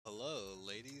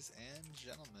ladies and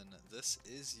gentlemen, this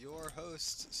is your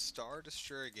host, Star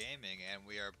Destroyer Gaming, and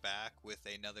we are back with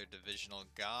another divisional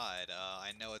guide. I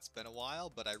know it's been a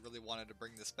while, but I really wanted to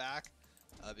bring this back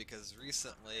because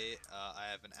recently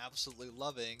I have been absolutely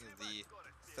loving the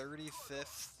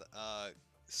 35th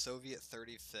Soviet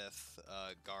 35th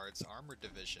Guards Armored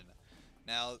Division.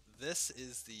 Now, this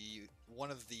is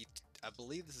I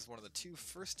believe this is one of the two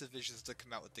first divisions to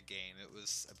come out with the game. I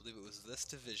believe it was this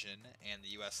division and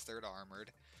the US 3rd Armored.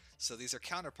 So these are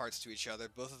counterparts to each other.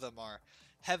 Both of them are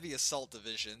heavy assault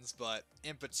divisions, but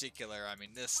in particular, I mean,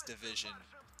 this division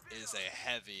is a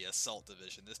heavy assault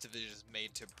division. This division is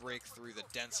made to break through the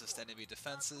densest enemy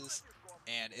defenses,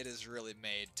 and it is really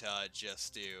made to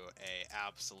just do a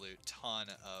absolute ton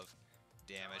of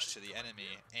damage to the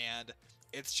enemy. And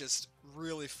it's just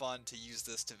really fun to use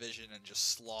this division and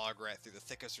just slog right through the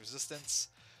thickest resistance.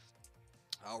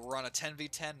 We're on a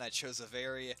 10v10, and I chose a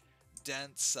very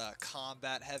dense,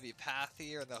 combat-heavy path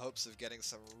here in the hopes of getting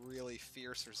some really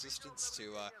fierce resistance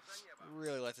to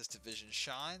really let this division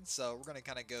shine. So we're going to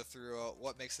kind of go through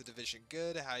what makes the division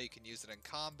good, how you can use it in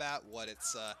combat, what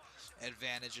its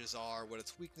advantages are, what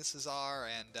its weaknesses are,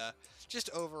 and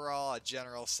just overall a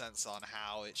general sense on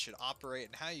how it should operate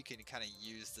and how you can kind of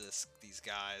use these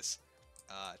guys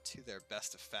to their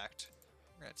best effect.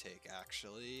 We're going to take,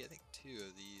 actually, I think 2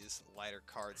 of these lighter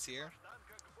cards here.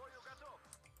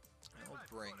 And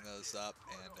we'll bring those up,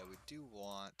 and we do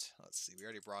want, let's see, we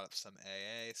already brought up some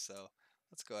AA, so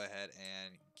let's go ahead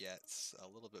and get a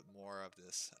little bit more of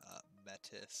this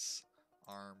Metis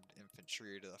armed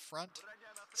infantry to the front.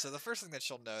 So the first thing that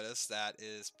you'll notice that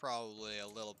is probably a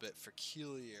little bit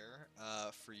peculiar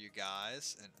for you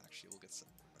guys, and actually we'll get some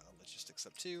logistics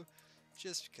up too,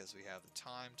 just because we have the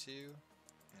time to,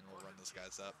 and we'll run those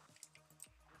guys up.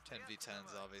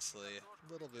 10v10s obviously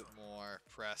a little bit more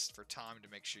pressed for time to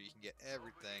make sure you can get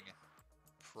everything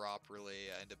properly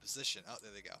into position. Oh,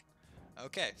 there they go.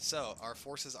 Okay, so our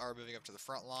forces are moving up to the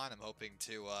front line. I'm hoping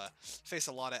to face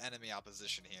a lot of enemy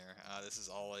opposition here. This is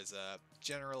always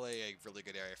generally a really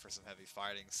good area for some heavy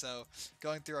fighting. So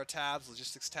going through our tabs,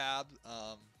 logistics tab,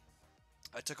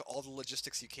 I took all the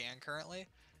logistics you can currently.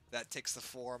 That takes the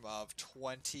form of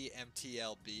 20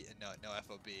 MTLB, no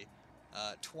FOB.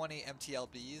 20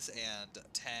 MTLBs and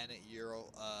 10 Euro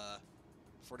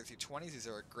 4320s. These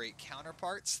are great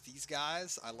counterparts. These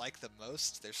guys, I like the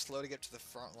most. They're slow to get to the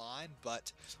front line,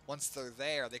 but once they're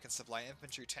there, they can supply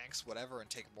infantry, tanks, whatever, and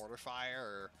take mortar fire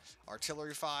or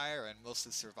artillery fire and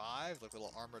mostly survive, like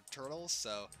little armored turtles,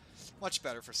 so much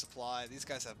better for supply. These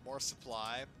guys have more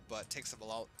supply, but takes them a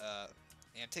lot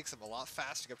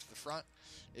faster to get up to the front.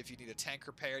 If you need a tank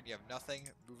repaired and you have nothing,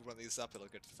 move one of these up, it'll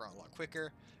get to the front a lot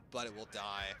quicker, but it will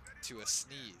die to a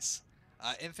sneeze.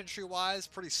 Infantry-wise,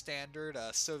 pretty standard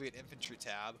Soviet infantry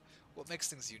tab. What makes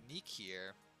things unique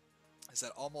here is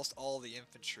that almost all the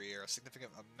infantry, or a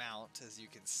significant amount, as you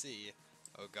can see.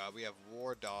 Oh god, we have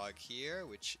War Dog here,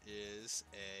 which is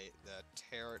the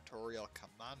Territorial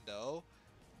Commando.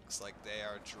 Looks like they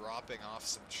are dropping off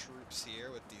some troops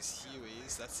here with these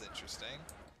Hueys. That's interesting.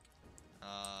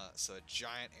 So a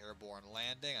giant airborne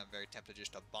landing. I'm very tempted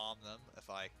just to bomb them.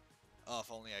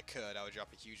 If only I could, I would drop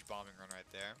a huge bombing run right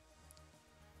there.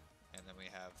 And then we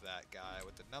have that guy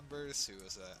with the numbers, who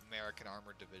is an American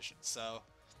Armored Division. So,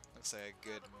 looks like a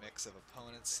good mix of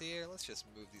opponents here. Let's just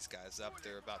move these guys up.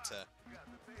 They're about to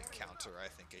encounter, I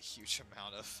think, a huge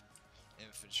amount of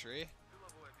infantry.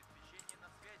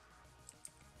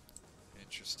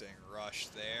 Interesting rush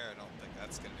there. I don't think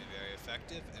that's going to be very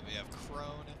effective. And we have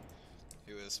Krone,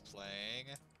 who is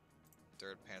playing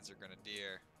 3rd Panzer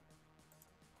Grenadier.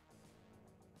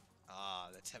 Ah,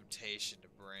 the temptation to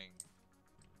bring...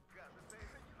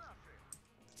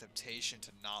 The temptation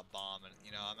to not bomb, and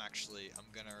you know, I'm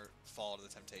gonna fall to the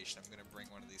temptation. I'm gonna bring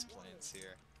one of these planes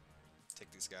here.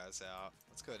 Take these guys out.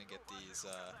 Let's go ahead and get these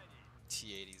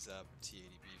T-80s up, T-80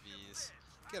 BVs.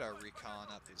 Get our recon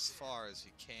up as far as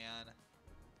we can.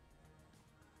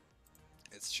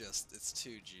 It's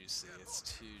too juicy. It's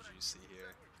too juicy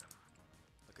here.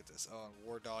 Look at this. Oh, and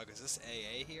War Dog. Is this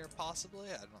AA here, possibly?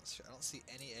 I don't see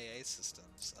any AA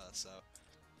systems, so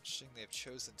interesting they've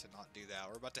chosen to not do that.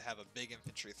 We're about to have a big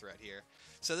infantry threat here.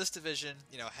 So this division,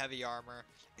 you know, heavy armor,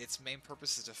 its main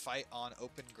purpose is to fight on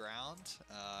open ground.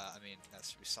 I mean, that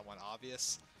should be somewhat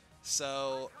obvious.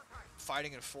 So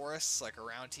fighting in forests, like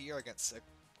around here, against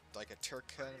like a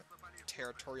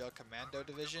Territorial Commando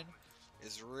division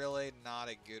is really not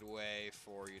a good way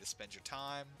for you to spend your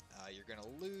time. You're going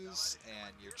to lose,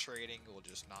 and your trading will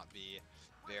just not be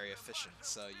very efficient.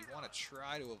 So you want to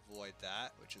try to avoid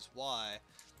that, which is why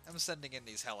I'm sending in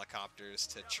these helicopters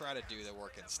to try to do the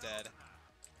work instead.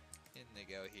 In they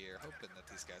go here, hoping that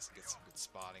these guys can get some good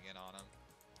spotting in on them.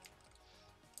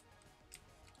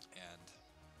 And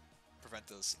prevent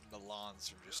those Milans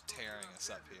from just tearing us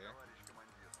up here.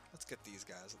 Let's get these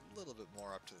guys a little bit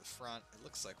more up to the front. It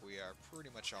looks like we are pretty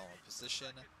much all in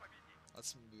position.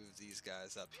 Let's move these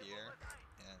guys up here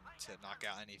and to knock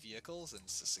out any vehicles and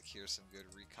to secure some good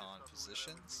recon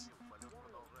positions.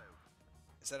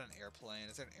 Is that an airplane?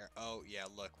 Is that an air? Oh yeah,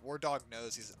 look, War Dog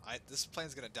knows this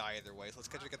plane's gonna die either way. So let's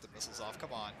get the missiles off.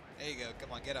 Come on, there you go.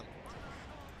 Come on, get him.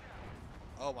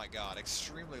 Oh my God,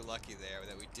 extremely lucky there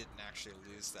that we didn't actually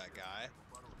lose that guy,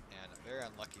 and very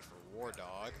unlucky for War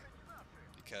Dog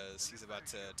because he's about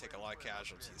to take a lot of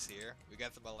casualties here. We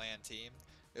got the Milan team.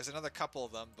 There's another couple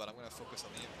of them, but I'm gonna focus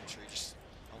on the infantry, just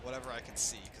on whatever I can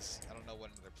see, because I don't know when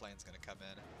their plane's gonna come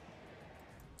in.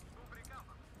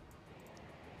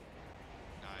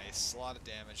 Nice, a lot of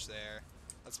damage there.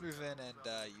 Let's move in and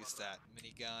use that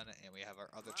minigun, and we have our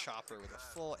other chopper with a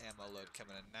full ammo load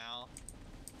coming in now.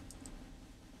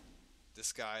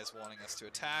 This guy is wanting us to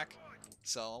attack,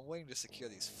 so I'm waiting to secure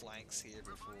these flanks here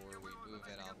before we move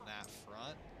in on that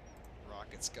front.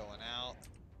 Rockets going out.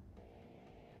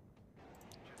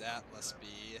 That must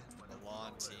be the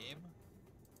Milan team.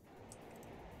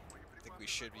 I think we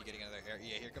should be getting another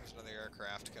yeah, here comes another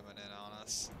aircraft coming in on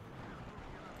us.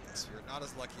 Yes, we were not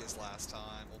as lucky as last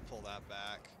time. We'll pull that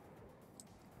back.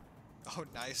 Oh,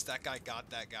 nice. That guy got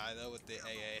that guy, though, with the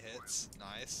AA hits.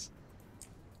 Nice.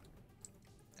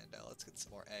 And let's get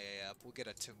some more AA up. We'll get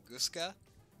a Tunguska.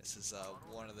 This is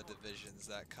one of the divisions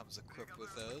that comes equipped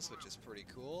with those, which is pretty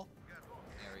cool.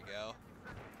 There we go.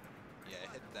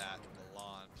 Yeah, hit that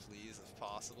Milan, please, if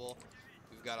possible.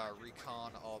 We've got our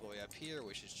recon all the way up here,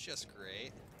 which is just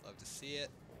great. Love to see it.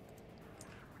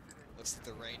 Looks like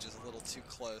the range is a little too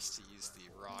close to use the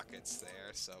rockets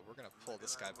there, so we're going to pull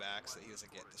this guy back so he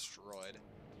doesn't get destroyed.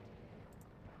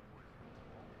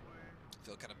 I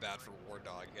feel kind of bad for War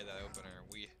Dog here, that opener.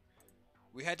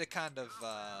 We had to kind of,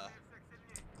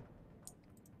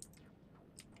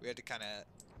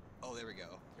 oh, there we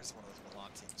go. Here's one of those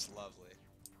Milan teams. Lovely.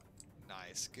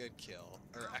 Nice. Good kill.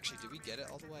 Or actually, did we get it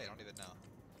all the way? I don't even know.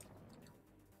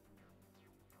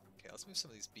 Okay, let's move some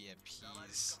of these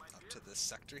BMPs up to this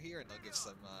sector here, and they'll give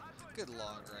some good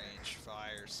long-range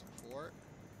fire support.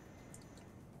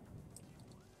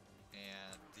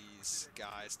 And these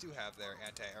guys do have their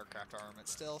anti-aircraft armament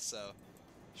still, so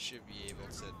should be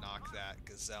able to knock that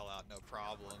Gazelle out no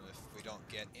problem if we don't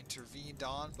get intervened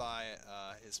on by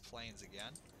his planes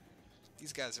again.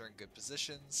 These guys are in good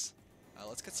positions.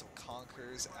 Let's get some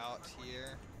Conquerors out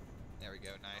here. There we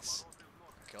go, nice.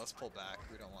 Okay, let's pull back.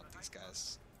 We don't want these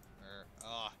guys.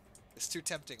 It's too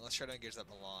tempting. Let's try to engage that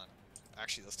Milan.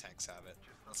 Actually, those tanks have it.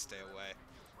 Let's stay away.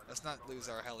 Let's not lose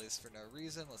our helis for no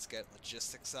reason. Let's get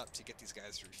logistics up to get these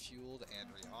guys refueled and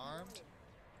rearmed.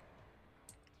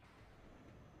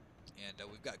 And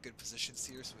we've got good positions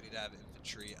here, so we need to have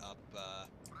infantry up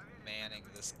manning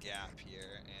this gap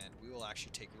here. And we will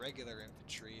actually take regular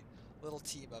infantry, little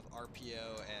team of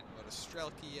RPO and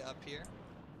Motostrelki up here.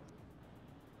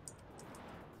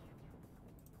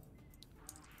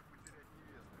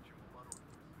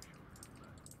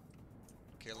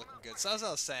 Okay, looking good. So as I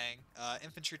was saying,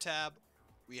 infantry tab,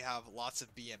 we have lots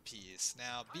of BMPs.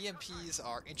 Now, BMPs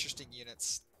are interesting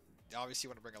units. Obviously, you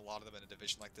want to bring a lot of them in a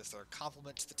division like this. They're a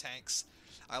complement to the tanks.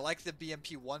 I like the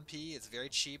BMP 1P. It's very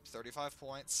cheap, 35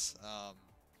 points.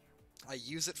 I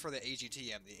use it for the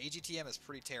AGTM. The AGTM is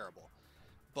pretty terrible,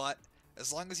 but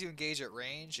as long as you engage at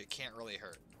range, it can't really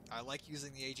hurt. I like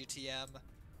using the AGTM.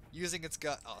 Using its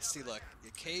gut. Oh, see, look.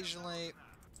 Occasionally,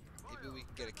 maybe we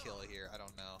can get a kill here. I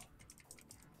don't know.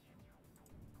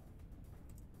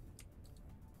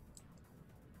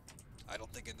 I don't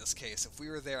think in this case. If we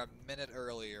were there a minute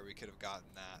earlier, we could have gotten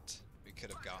that. We could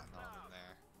have gotten on them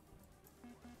there.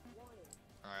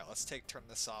 Alright, let's turn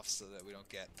this off so that we don't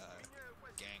get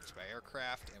ganked by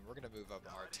aircraft. And we're going to move up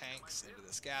our tanks into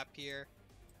this gap here,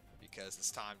 because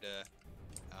it's time to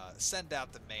send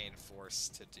out the main force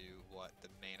to do what the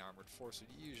main armored force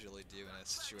would usually do in a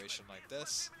situation like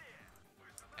this.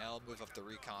 And I'll move up the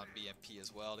recon BMP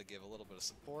as well to give a little bit of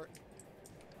support.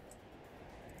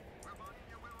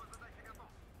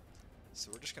 So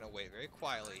we're just going to wait very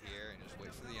quietly here and just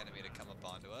wait for the enemy to come up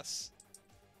onto us.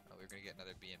 We're going to get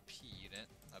another BMP unit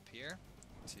up here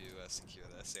to secure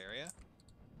this area.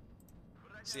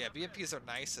 So yeah, BMPs are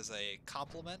nice as a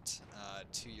complement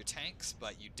to your tanks,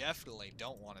 but you definitely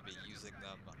don't want to be using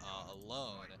them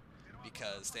alone,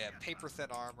 because they have paper-thin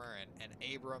armor, and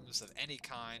Abrams of any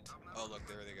kind, oh look,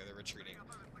 there they go, they're retreating,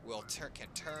 can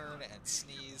turn and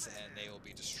sneeze and they will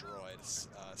be destroyed.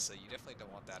 So you definitely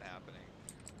don't want that happening.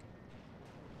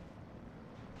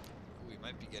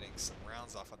 might be getting some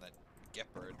rounds off on that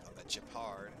Gepard, on that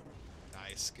Gepard.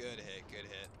 Nice, good hit, good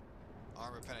hit.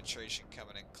 Armor penetration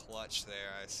coming in clutch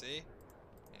there, I see.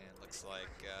 And looks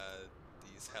like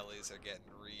these helis are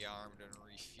getting rearmed and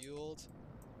refueled.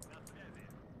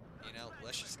 You know,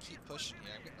 let's just keep pushing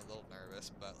here. I'm getting a little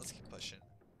nervous, but let's keep pushing.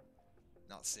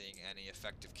 Not seeing any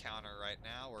effective counter right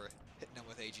now. We're hitting them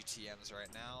with AGTMs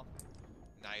right now.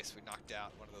 Nice, we knocked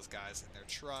out one of those guys in their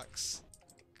trucks.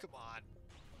 Come on.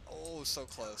 Oh, so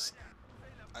close.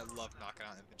 I love knocking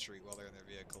out infantry while they're in their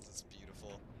vehicles. It's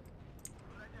beautiful.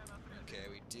 Okay,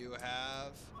 we do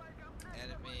have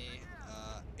enemy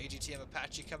AGTM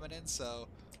Apache coming in, so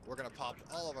we're going to pop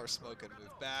all of our smoke and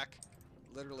move back.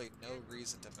 Literally no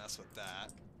reason to mess with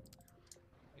that.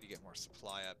 Need to get more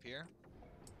supply up here.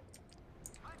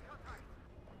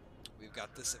 We've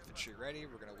got this infantry ready.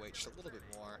 We're going to wait just a little bit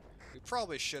more. We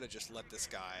probably should have just let this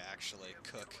guy actually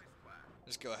cook.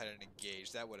 Just go ahead and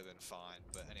engage. That would have been fine.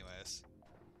 But anyways,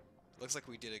 looks like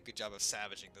we did a good job of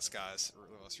savaging this guy's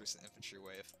most recent infantry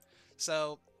wave.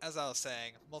 So, as I was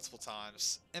saying multiple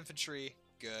times, infantry,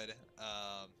 good,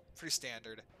 pretty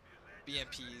standard.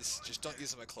 BMPs, just don't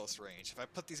use them at close range. If I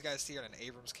put these guys here and an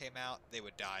Abrams came out, they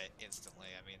would die instantly.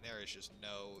 I mean, there is just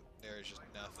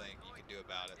nothing you can do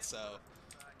about it. So,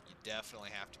 you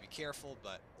definitely have to be careful,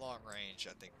 but long range,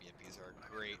 I think BMPs are a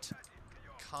great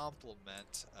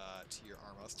complement to your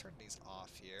armor. Let's turn these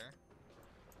off here.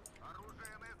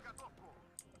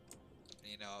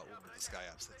 You know, we'll move this guy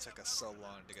up. So it took us so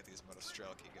long to get these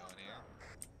Motostrelki going here.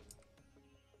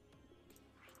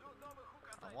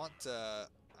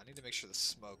 I need to make sure the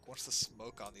smoke, once the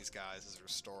smoke on these guys is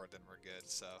restored, then we're good.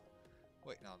 So,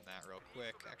 waiting on that real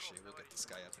quick. Actually, we'll get this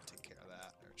guy up and take care of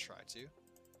that, or try to.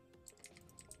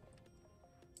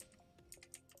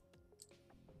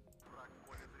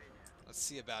 Let's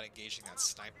see about engaging that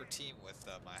sniper team with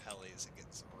my helis and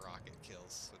getting some rocket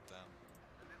kills with them.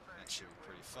 That should be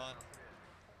pretty fun.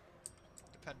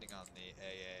 Depending on the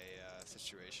AA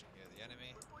situation here, the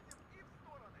enemy.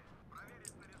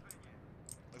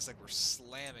 Looks like we're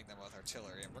slamming them with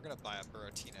artillery, and we're going to buy a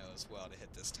Buratino as well to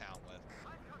hit this town with.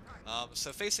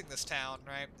 So facing this town,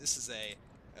 right, this is a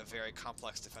very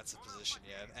complex defensive position.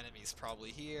 You have enemies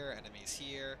probably here, enemies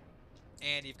here,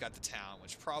 and you've got the town,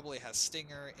 which probably has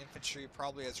Stinger, infantry,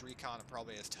 probably has recon, and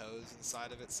probably has tows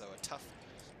inside of it, so a tough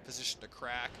position to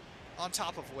crack. On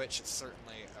top of which, it's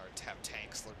certainly, or have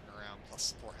tanks lurking around,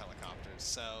 plus 4 helicopters,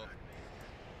 so...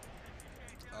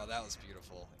 Oh, that was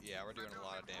beautiful. Yeah, we're doing a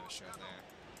lot of damage right there.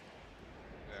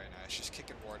 Very nice. Just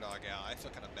kicking War Dog out. I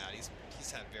feel kind of bad. He's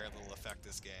had very little effect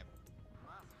this game.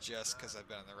 Just because I've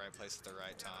been in the right place at the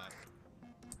right time.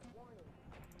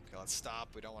 Okay, let's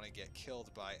stop. We don't want to get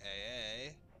killed by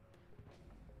AA.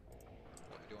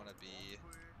 But we do want to be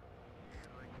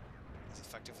as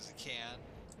effective as we can.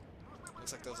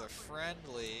 Looks like those are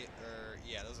friendly, or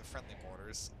yeah, those are friendly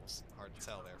mortars. It was hard to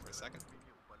tell there for a second.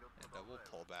 And we'll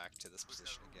pull back to this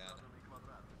position again.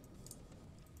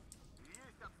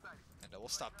 And we'll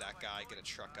stop that guy, get a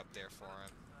truck up there for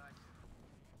him.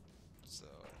 So,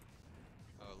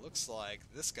 oh, it looks like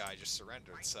this guy just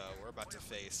surrendered, so we're about to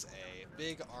face a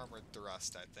big armored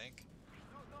thrust, I think.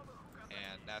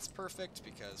 And that's perfect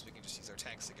because we can just use our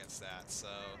tanks against that, so...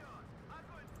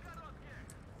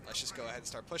 Let's just go ahead and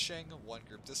start pushing. One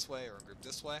group this way or one group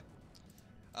this way.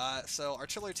 So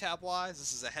artillery tab-wise,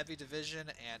 this is a heavy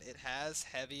division, and it has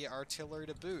heavy artillery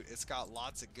to boot. It's got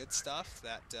lots of good stuff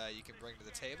that you can bring to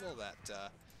the table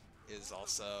that is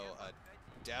also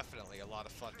definitely a lot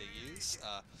of fun to use.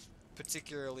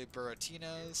 Particularly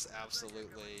Buratinos,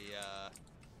 absolutely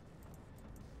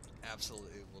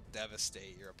will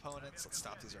devastate your opponents. Let's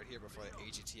stop these right here before the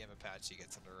AGTM Apache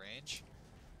gets into range.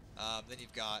 Then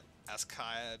you've got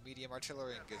Askaya medium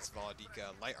artillery and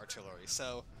Gizvaldika light artillery.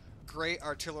 So great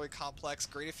artillery complex,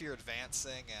 great if you're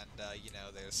advancing and you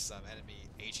know, there's some enemy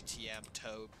AGTM,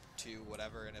 TOW, to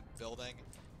whatever in a building.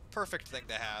 Perfect thing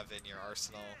to have in your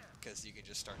arsenal because you can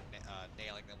just start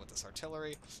nailing them with this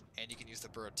artillery, and you can use the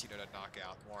Buratino to knock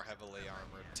out more heavily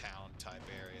armored town type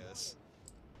areas.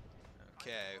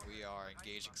 Okay, we are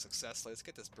engaging successfully. Let's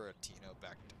get this Buratino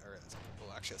back, or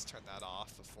well, actually let's turn that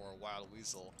off before Wild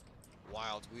Weasels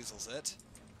it.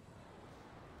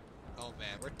 Oh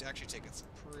man, we're actually taking some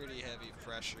pretty heavy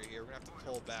pressure here. We're gonna have to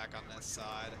pull back on this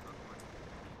side.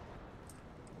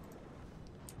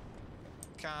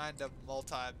 Kind of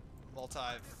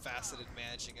multi-faceted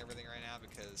managing everything right now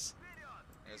because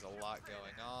there's a lot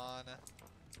going on.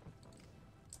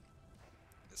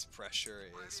 This pressure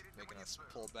is making us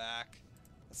pull back.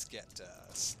 Let's get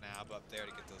Snab up there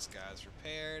to get those guys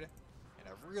repaired. And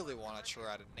I really want to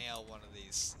try to nail one of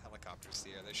these helicopters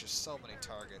here. There's just so many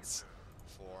targets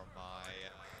for my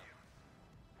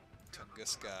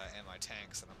Tunguska and my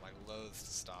tanks, and I'm like loath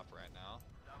to stop right now.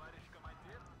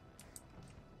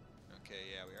 Okay,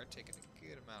 yeah, we are taking a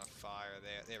good amount of fire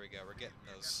there. There we go, we're getting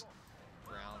those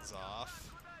rounds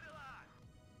off.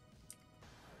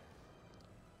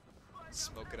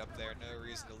 Smoke it up there, no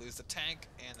reason to lose the tank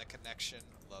and the connection.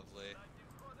 Lovely.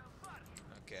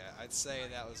 Okay, I'd say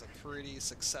that was a pretty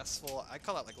successful, I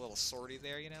call that like a little sortie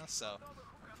there, you know, so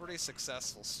pretty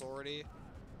successful sortie.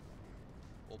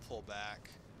 We'll pull back.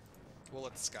 We'll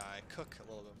let this guy cook a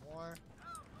little bit more,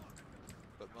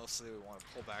 but mostly we want to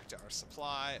pull back to our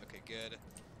supply. Okay, good.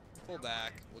 Pull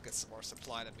back. We'll get some more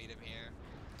supply to meet him here.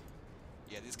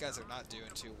 Yeah, these guys are not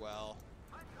doing too well.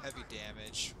 Heavy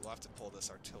damage. We'll have to pull this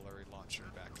artillery launcher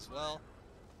back as well.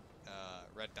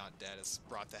 Red Not Dead has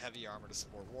brought the heavy armor to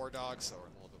support War Dog, so we're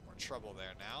in a little bit more trouble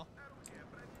there now.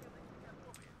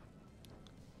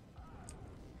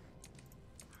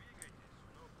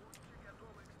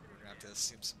 We're gonna have to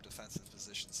assume some defensive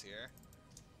positions here.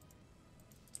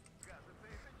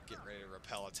 Get ready to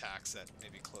repel attacks at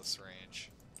maybe close range.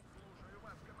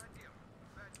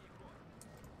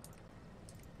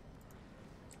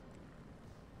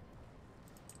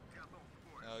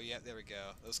 Oh yeah, there we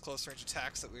go. Those close range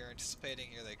attacks that we were anticipating,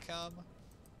 here they come.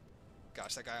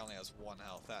 Gosh, that guy only has 1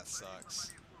 health. That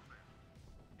sucks.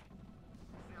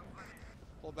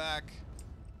 Pull back.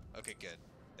 Okay, good.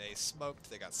 They smoked,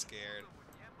 they got scared.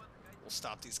 We'll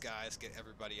stop these guys, get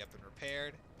everybody up and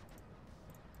repaired.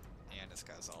 And this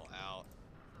guy's all out.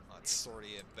 Let's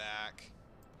sortie it back.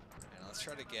 And let's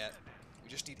try to get... We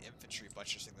just need infantry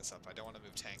buttressing this up. I don't want to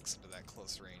move tanks into that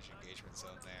close range engagement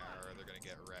zone there, or they're going to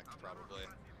get wrecked probably.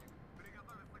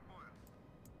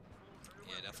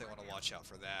 Yeah, definitely want to watch out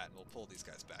for that. And we'll pull these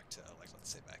guys back to, like, let's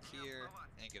say back here,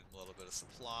 and give them a little bit of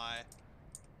supply.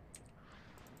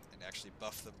 And actually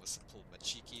buff them with some pulled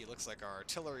Machiki. Looks like our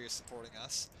artillery is supporting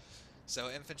us. So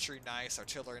infantry nice,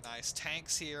 artillery nice.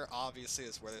 Tanks here obviously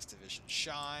is where this division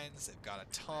shines. They've got a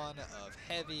ton of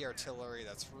heavy artillery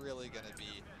that's really going to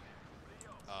be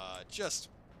just,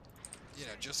 you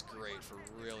know, just great for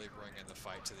really bringing the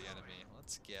fight to the enemy.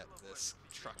 Let's get this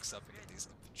trucks up and get these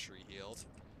infantry healed.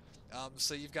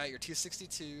 So you've got your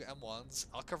T-62 M1s.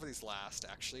 I'll cover these last,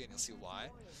 actually, and you'll see why.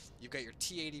 You've got your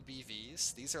T-80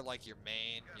 BVs. These are like your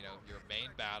main, you know, your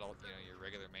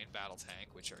regular main battle tank,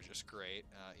 which are just great,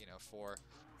 you know, for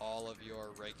all of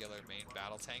your regular main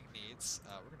battle tank needs.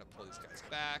 We're going to pull these guys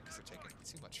back because they're taking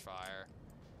too much fire.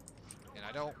 And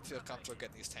I don't feel comfortable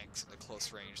getting these tanks into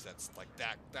close range that's like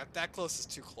that close is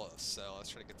too close, so let's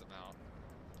try to get them out.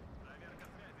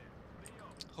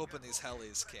 Hoping these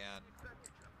helis can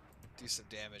do some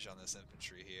damage on this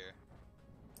infantry here.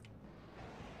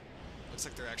 Looks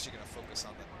like they're actually going to focus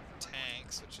on the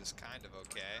tanks, which is kind of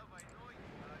okay.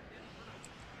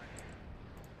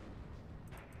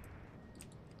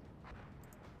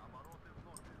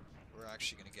 We're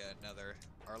actually going to get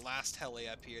our last heli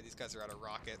up here. These guys are out of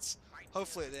rockets.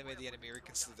 Hopefully they made the enemy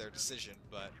reconsider their decision,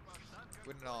 but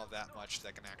we don't know that much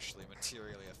that can actually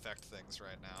materially affect things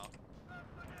right now.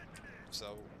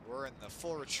 So we're in the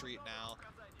full retreat now,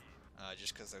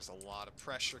 just because there's a lot of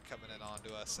pressure coming in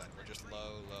onto us, and we're just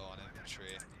low on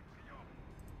infantry.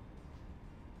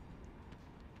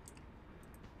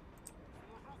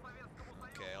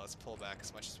 Okay, let's pull back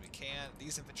as much as we can.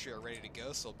 These infantry are ready to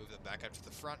go, so we'll move them back up to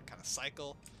the front, kind of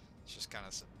cycle. It's just kind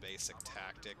of some basic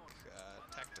tactical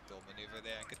maneuver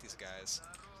there, and get these guys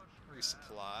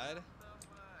resupplied.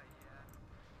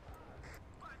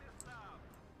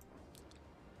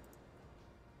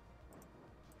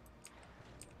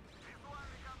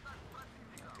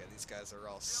 Okay, these guys are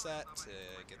all set to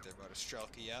get their motor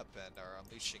Strelki up and are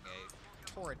unleashing a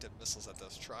torrent of missiles at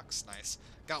those trucks. Nice.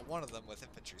 Got one of them with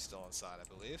infantry still inside,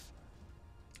 I believe.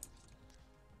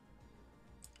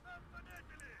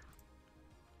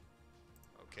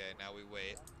 Okay, now we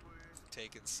wait.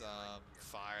 Taking some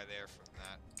fire there from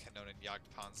that Kanonen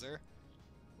Jagdpanzer.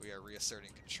 We are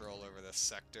reasserting control over this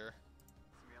sector.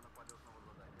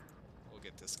 We'll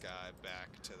get this guy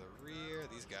back to the rear.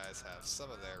 These guys have some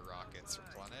of their rockets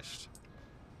replenished.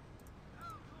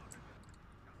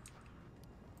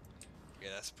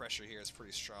 Yeah, this pressure here is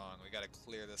pretty strong. We got to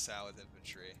clear this out with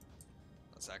infantry.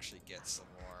 Let's actually get some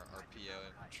more RPO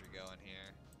infantry going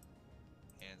here.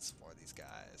 And some more of these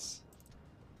guys.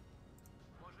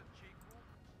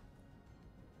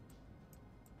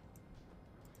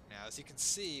 Now, as you can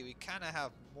see, we kind of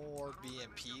have more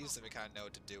BMPs than we kind of know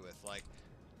what to do with. Like,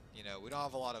 you know, we don't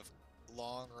have a lot of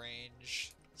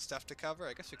long-range stuff to cover.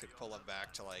 I guess we could pull them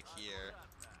back to, like, here.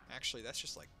 Actually, that's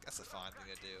just, like, that's a fine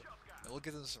thing to do. And we'll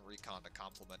give them some recon to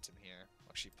complement him here.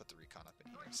 We'll actually put the recon up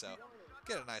in here. So,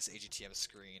 get a nice AGTM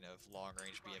screen of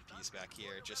long-range BMPs back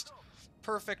here. Just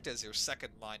perfect as your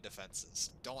second-line defenses.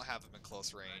 Don't have them in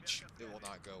close range. It will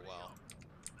not go well.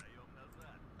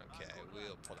 Okay,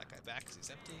 we'll pull that guy back because he's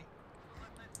empty.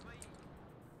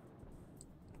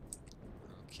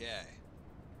 Okay.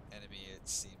 Enemy, it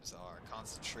seems, are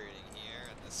concentrating here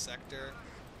in this sector.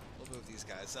 We'll move these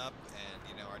guys up, and,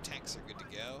 you know, our tanks are good to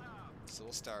go. So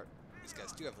we'll start... These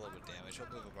guys do have a little bit of damage. We'll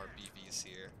move up our BVs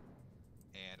here.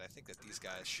 And I think that these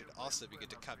guys should also be good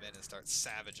to come in and start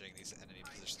savaging these enemy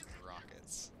positions with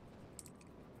rockets.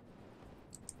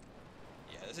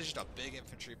 Yeah, this is just a big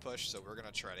infantry push, so we're going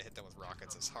to try to hit them with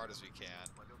rockets as hard as we can.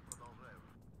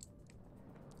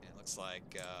 And it looks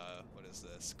like, what is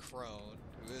this? Crone,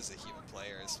 who is a human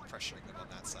player, is pressuring them on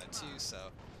that side too,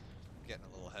 so getting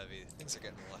a little heavy. Things are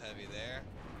getting a little heavy there.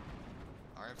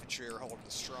 Our infantry are holding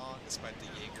strong despite the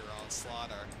Jaeger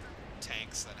onslaught. Our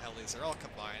tanks and helis are all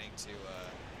combining to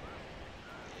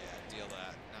deal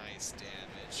that nice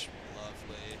damage.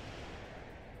 Lovely.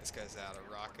 This guy's out of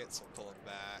rockets, we'll pull him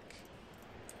back.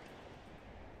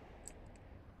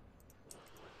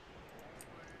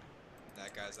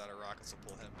 That guy's out of rockets,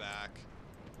 we'll pull him back.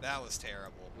 That was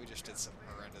terrible. We just did some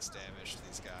horrendous damage to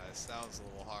these guys. That was a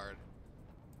little hard.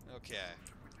 Okay,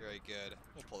 very good.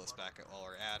 We'll pull this back while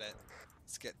we're at it.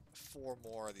 Let's get 4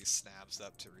 more of these snabs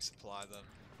up to resupply them.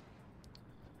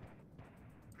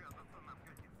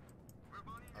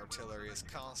 Artillery is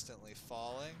constantly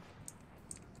falling.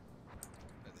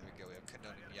 And there we go, we have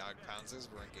Canonian Jagdpanzers.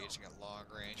 We're engaging at long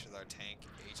range with our tank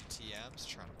AGTMs,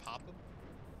 trying to pop them.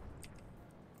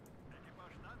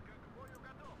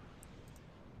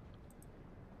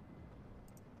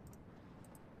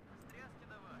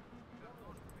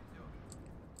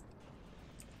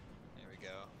 There we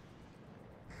go.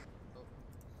 Oh.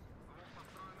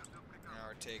 Now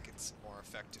we're taking some more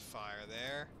effective fire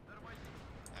there.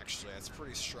 Actually, that's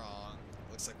pretty strong.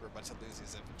 Looks like we're about to lose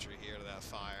these infantry here to that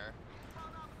fire.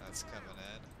 That's coming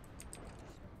in.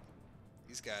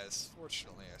 These guys,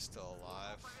 fortunately, are still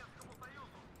alive.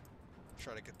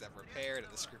 Try to get them repaired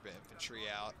and this group of infantry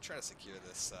out. Try to secure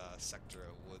this sector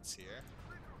of woods here.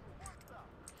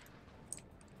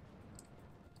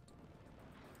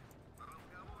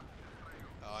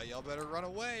 Y'all better run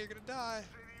away, you're gonna die.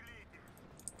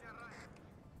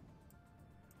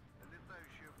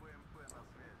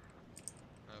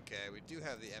 Okay, we do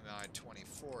have the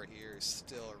Mi-24 here,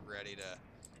 still ready to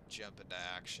jump into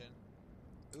action.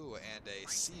 Ooh, and a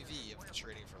CV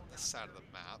infiltrating from this side of the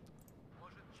map.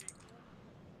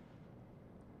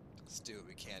 Let's do what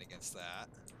we can against that.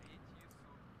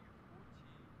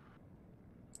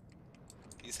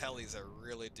 These helis are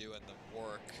really doing the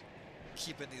work,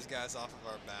 keeping these guys off of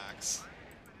our backs.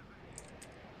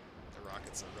 The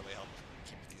rockets are really helping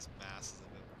keep these masses of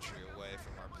infantry away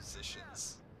from our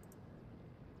positions.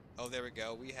 Oh, there we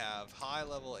go. We have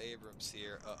high-level Abrams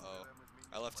here. Uh-oh.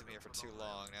 I left them here for too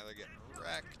long. Now they're getting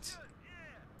wrecked.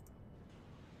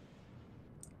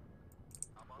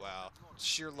 Wow.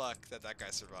 Sheer luck that that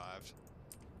guy survived.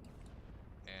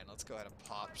 And let's go ahead and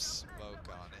pop smoke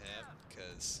on him,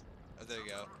 because... Oh, there you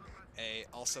go.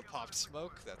 Also popped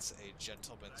smoke. That's a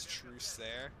gentleman's truce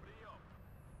there.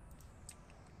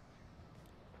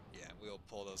 Yeah, we'll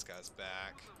pull those guys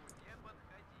back.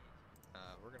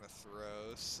 We're going to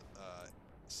throw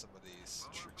some of these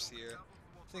troops here.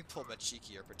 I think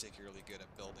Polmechiki are particularly good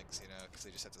at buildings, you know, because they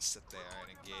just have to sit there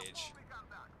and engage.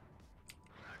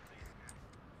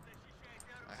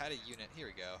 I had a unit, here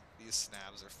we go. These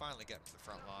snabs are finally getting to the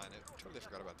front line. I totally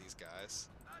forgot about these guys.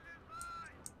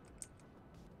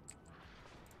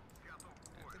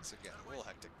 And things are getting a little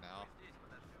hectic now.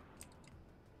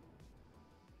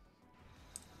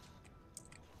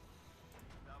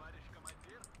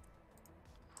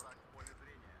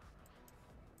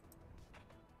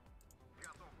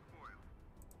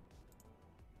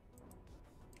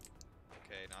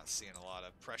 Okay, not seeing a lot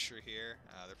of pressure here.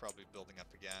 They're probably building up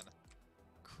again.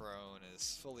 Crone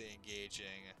is fully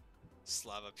engaging.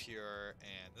 Slava Pure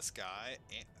and this guy,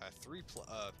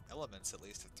 elements at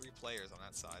least, 3 players on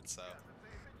that side, so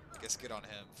I guess good on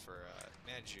him for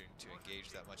managing to engage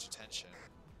that much attention.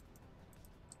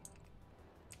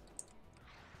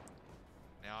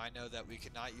 Now I know that we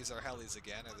cannot use our helis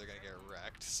again or they're going to get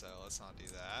wrecked, so let's not do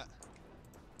that.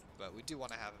 But we do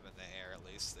want to have them in the air at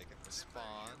least so they can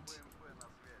respond.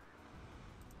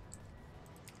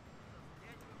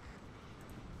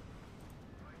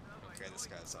 Okay, this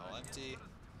guy's all empty.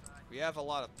 We have a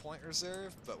lot of point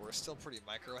reserve, but we're still pretty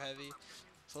micro heavy.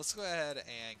 So let's go ahead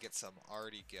and get some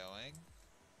arty going.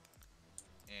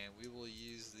 And we will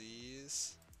use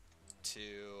these to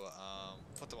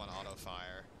put them on auto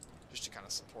fire. just to kind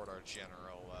of support our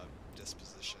general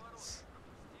dispositions.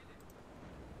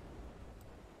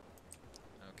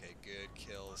 Okay, good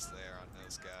kills there on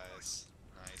those guys.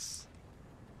 Nice.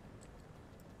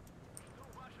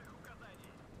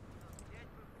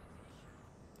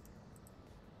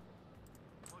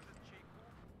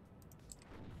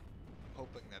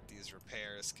 Hoping that these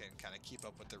repairs can kind of keep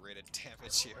up with the rated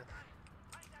damage here.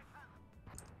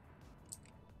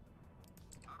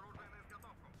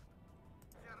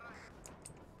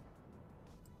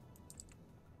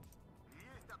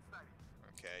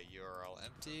 Okay, you're all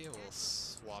empty. We'll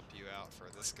swap you out for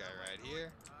this guy right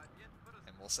here.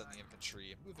 And we'll send the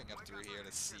infantry moving up through here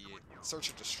to search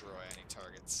and destroy any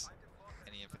targets.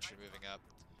 Any infantry moving up.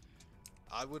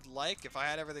 I would like, if I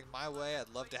had everything my way,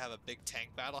 I'd love to have a big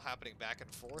tank battle happening back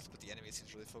and forth, but the enemy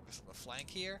seems really focused on the flank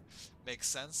here. Makes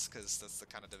sense, because that's the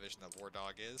kind of division that War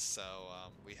Dog is, so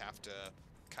we have to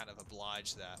kind of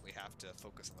oblige that. We have to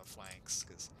focus on the flanks,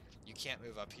 because you can't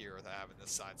move up here without having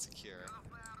this side secure.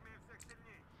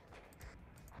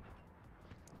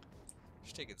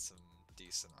 Just taking some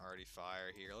decent arty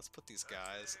fire here. Let's put these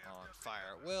guys on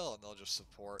fire at will, and they'll just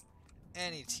support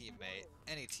any teammate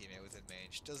within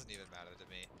range. Doesn't even matter to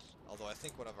me. Although I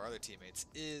think one of our other teammates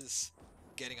is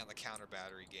getting on the counter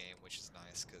battery game, which is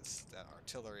nice, because that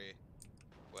artillery,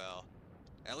 well,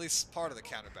 at least part of the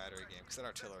counter battery game, because that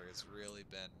artillery has really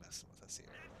been messing with us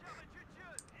here.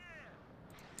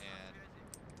 And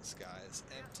this guy is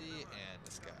empty, and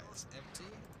this guy is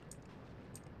empty.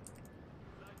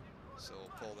 So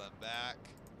we'll pull them back.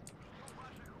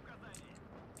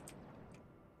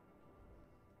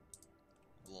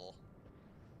 Lol.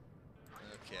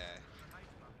 Okay.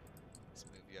 Let's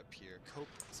move you up here.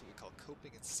 That's what we call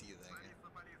coping and seething.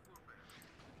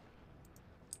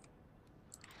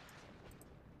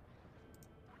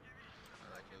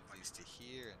 Alright, move these to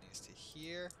here and these to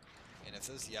here. And if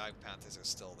those Jagdpanthers are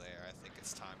still there, I think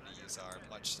it's time to use our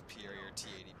much superior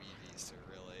T-80 BVs to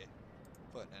really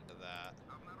put an end to that.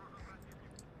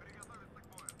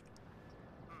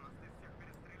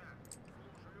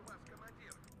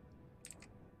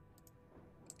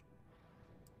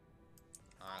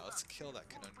 Alright, let's kill that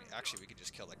Cannon. Actually, we can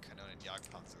just kill that Cannon and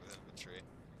Jagdpanzer with infantry.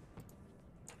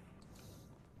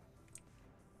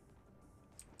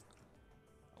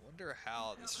 I wonder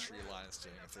how this tree line is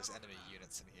doing, if there's enemy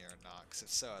units in here or not. Because if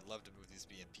so, I'd love to move these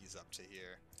BMPs up to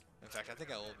here. In fact, I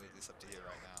think I will move these up to here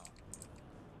right now.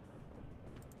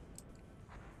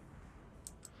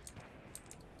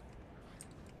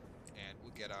 And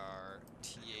we'll get our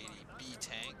T-80B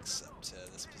tanks up to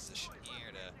this position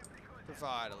here to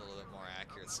provide a little bit more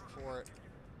accurate support,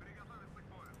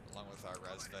 along with our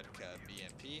Razvedka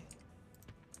BMP.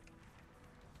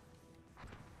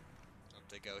 Up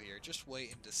they go here, just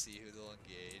waiting to see who they'll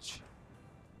engage.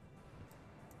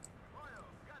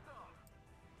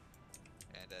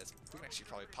 And we can actually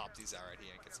probably pop these out right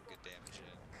here and get some good damage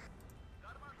in.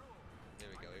 There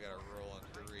we go, we got a roll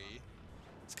in 3.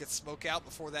 Let's get smoke out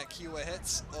before that Kiowa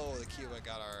hits. Oh, the Kiowa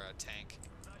got our tank,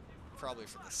 probably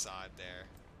from the side there.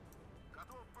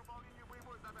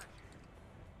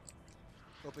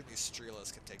 Hoping these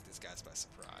Strelas can take these guys by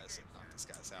surprise and knock these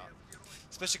guys out.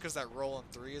 Especially because that roll in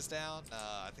 3 is down,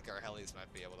 I think our helis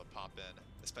might be able to pop in,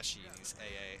 especially these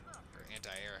AA or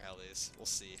anti-air helis. We'll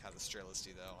see how the Strelas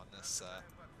do though on this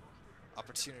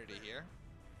opportunity here.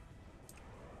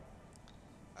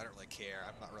 I don't really care.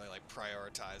 I'm not really like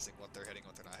prioritizing what they're hitting,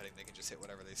 what they're not hitting. They can just hit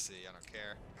whatever they see. I don't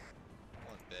care.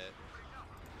 One bit.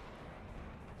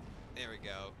 There we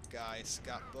go. Guys,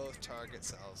 got both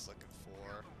targets I was looking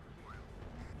for.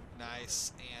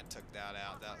 Nice, and took that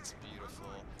out. That was beautiful.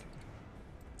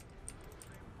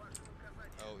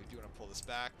 Oh, we do want to pull this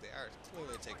back. They are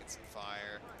clearly taking some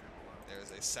fire.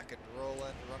 There's a second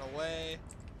Roland. Run away.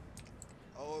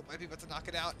 Oh, it might be about to knock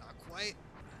it out. Not quite.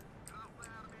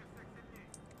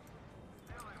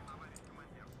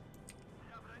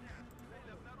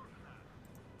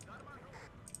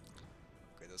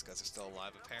 Okay, those guys are still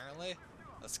alive apparently.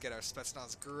 Let's get our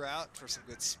Spetsnaz GRU out for some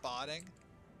good spotting.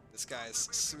 This guy's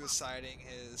suiciding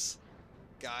his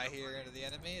guy here into the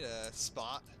enemy to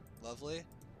spot. Lovely.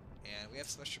 And we have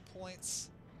some extra points.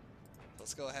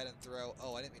 Let's go ahead and throw...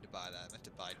 Oh, I didn't mean to buy that. I meant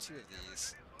to buy 2 of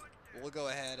these. We'll go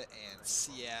ahead and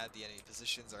SEAD the enemy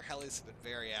positions. Our helis have been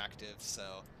very active,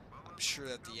 so I'm sure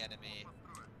that the enemy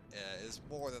is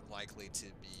more than likely to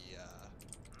be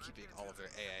keeping all of their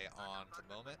AA on at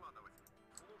the moment.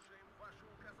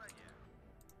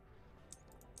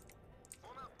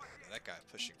 That guy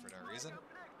pushing for no reason.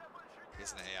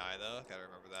 He's an AI though, gotta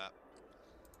remember that.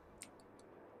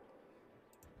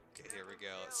 Okay, here we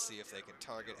go. Let's see if they can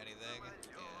target anything.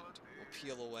 And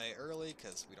We'll peel away early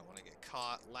because we don't want to get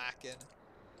caught lacking.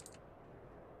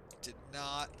 Did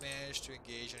not manage to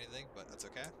engage anything, but that's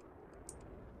okay.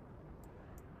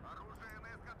 Not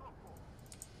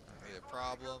really a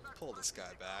problem. Pull this guy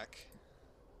back.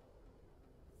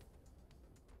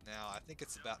 Now, I think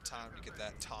it's about time to get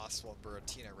that toss while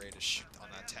Buratino ready to shoot on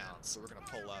that town. So we're going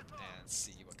to pull up and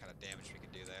see what kind of damage we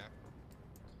can do there.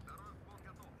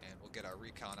 And we'll get our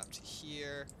recon up to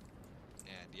here.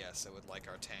 And yes, I would like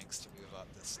our tanks to move up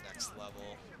this next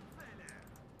level.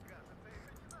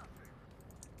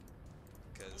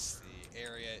 Because the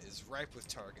area is ripe with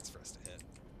targets for us to hit.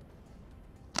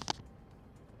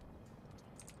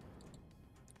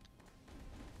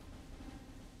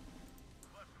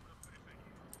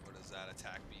 That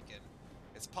attack beacon.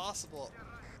 It's possible.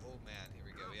 Oh man, here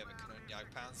we go. We have a Kanon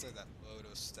Jagdpanzer. That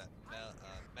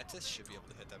Metis should be able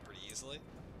to hit that pretty easily.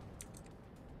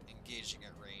 Engaging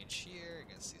at range here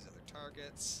against these other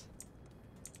targets.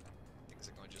 Things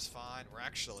are going just fine. We're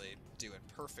actually doing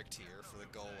perfect here for the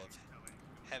goal of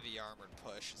heavy armored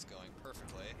push. Is going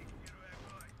perfectly.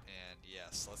 And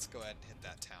yes, let's go ahead and hit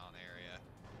that town area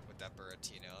with that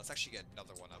Buratino. Let's actually get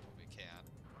another one up when we can.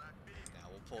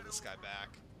 Now we'll pull this guy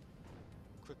back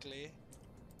quickly,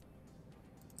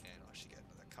 and we'll actually get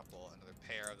another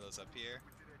pair of those up here.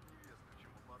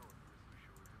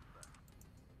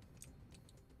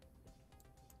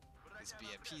 These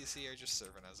BMPs here just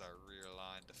serving as our rear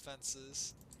line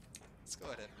defenses. Let's go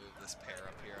ahead and move this pair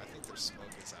up here. I think their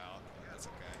smoke is out, but that's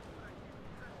okay.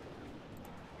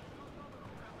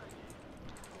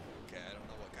 Okay, I don't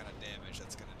know what kind of damage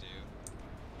that's going to do.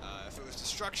 If it was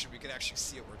destruction, we could actually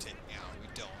see what we're taking out. We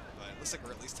don't, but it looks like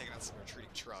we're at least taking out some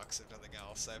retreating trucks, if nothing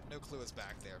else. I have no clue what's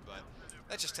back there, but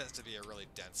that just tends to be a really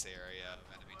dense area of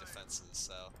enemy defenses,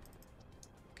 so...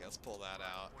 Okay, let's pull that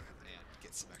out and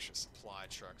get some extra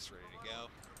supply trucks ready to go.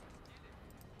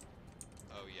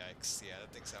 Oh, yikes. Yeah,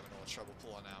 that thing's having a little trouble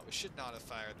pulling out. We should not have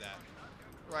fired that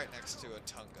right next to a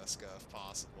Tunguska, if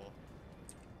possible.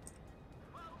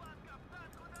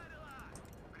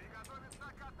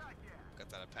 Got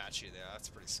that Apache there, that's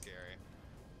pretty scary.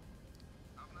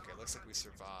 Okay, looks like we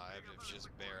survived, if just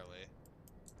barely.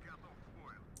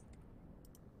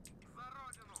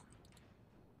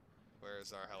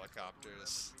 Where's our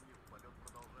helicopters?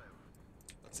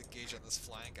 Let's engage on this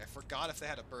flank. I forgot if they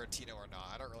had a Buratino or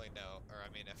not, I don't really know. Or, I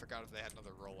mean, I forgot if they had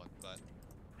another Roland, but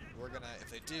we're gonna,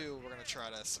 if they do, we're gonna try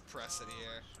to suppress it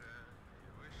here.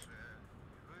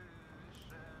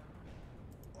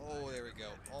 Oh, there we go.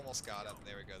 Almost got him.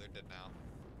 There we go. They're dead now.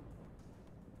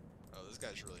 Oh, those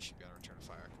guys really should be on return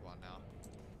fire. Come on now.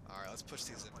 Alright, let's push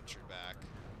these infantry back.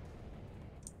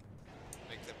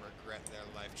 Make them regret their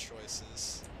life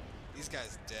choices. These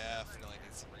guys definitely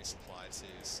need some resupply too,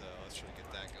 so let's try to get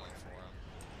that going for them.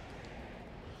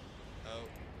 Oh,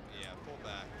 yeah. Pull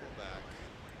back. Pull back.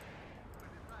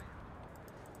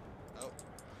 Oh,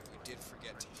 we did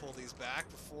forget to pull these back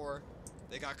before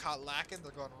they got caught lacking.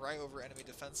 They're going right over enemy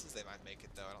defenses. They might make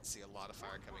it though. I don't see a lot of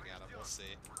fire coming at them. We'll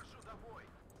see.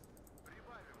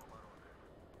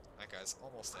 That guy's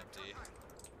almost empty.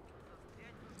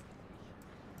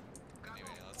 Anyway,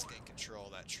 let's gain control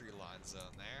of that tree line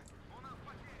zone there.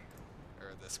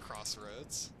 Or this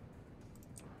crossroads.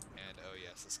 And oh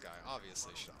yes, this guy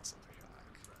obviously should also pull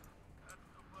back.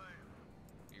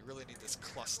 You really need this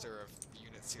cluster of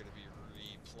units here to be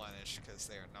replenished because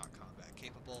they are not combat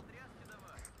capable.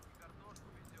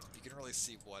 You can really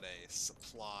see what a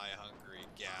supply-hungry,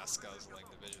 gas-guzzling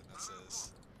division this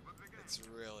is. It's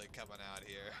really coming out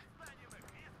here,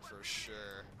 for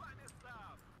sure.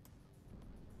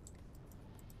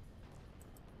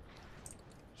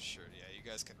 Sure, yeah, you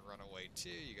guys can run away too.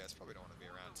 You guys probably don't want to be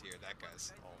around here. That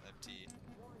guy's all empty.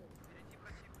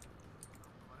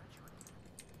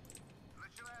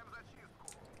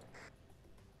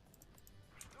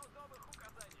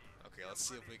 Okay, let's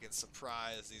see if we can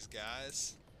surprise these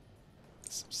guys.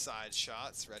 Some side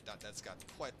shots. Red Dot Dead's got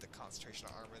quite the concentration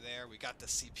of armor there. We got the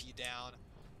CP down.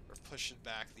 We're pushing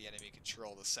back the enemy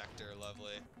control the sector.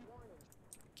 Lovely.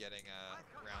 Getting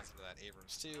rounds into that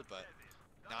Abrams too, but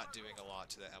not doing a lot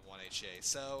to the M1HA.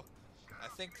 So I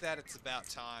think that it's about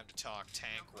time to talk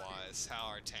tank-wise, how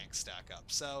our tanks stack up.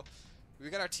 So we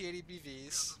got our T-80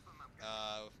 BVs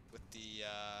with the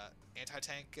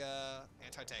anti-tank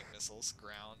missiles,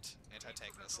 ground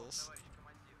anti-tank missiles.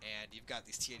 And you've got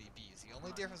these T-80Bs. The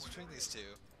only difference between these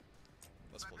two...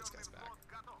 Let's pull these guys back.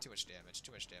 Too much damage,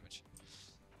 too much damage.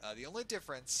 The only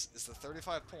difference is the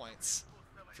 35 points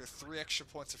for 3 extra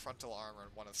points of frontal armor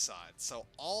and 1 of side. So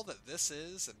all that this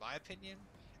is, in my opinion,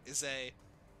 is a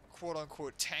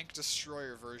quote-unquote tank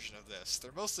destroyer version of this.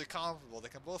 They're mostly comparable. They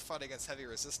can both fight against heavy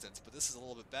resistance, but this is a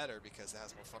little bit better because it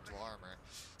has more frontal armor.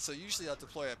 So usually I'll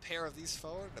deploy a pair of these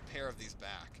forward and a pair of these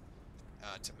back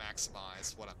to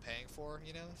maximize what I'm paying for,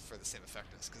 you know, for the same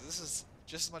effectiveness. Because this is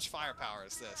just as much firepower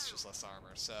as this, just less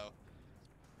armor. So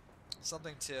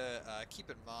something to keep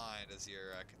in mind as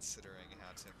you're considering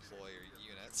how to employ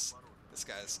your units. This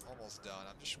guy's almost done.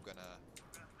 I'm just gonna...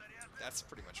 That's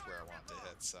pretty much where I want to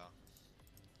hit, so...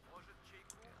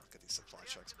 Get these supply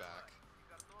trucks back.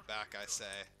 Back, I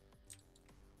say.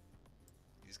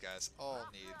 These guys all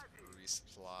need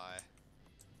resupply.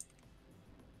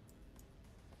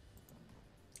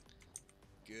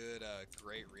 Good,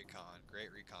 great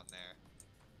recon there.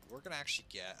 We're gonna actually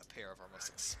get a pair of our most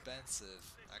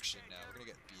expensive... Actually, no, we're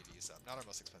gonna get BVs up. Not our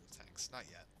most expensive tanks, not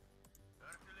yet.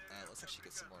 Let's actually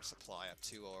get some more supply up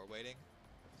too while we're waiting.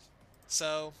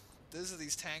 So, these are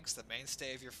these tanks, the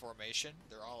mainstay of your formation.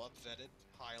 They're all upvetted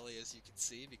highly, as you can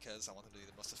see, because I want them to be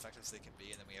the most effective as they can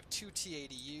be. And then we have two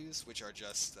T-80Us, which are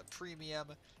just the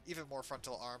premium, even more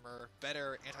frontal armor,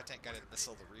 better anti-tank guided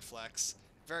missile, the Reflex.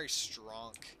 Very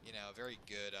strong, you know, very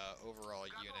good overall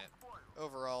unit.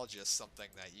 Overall, just something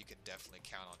that you can definitely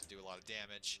count on to do a lot of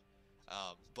damage.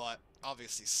 But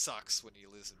obviously sucks when you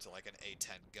lose them to like an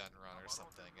A-10 gun run or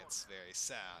something. It's very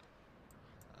sad.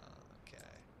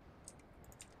 Okay.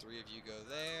 3 of you go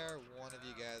there. 1 of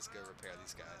you guys go repair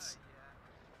these guys.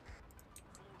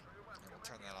 And we'll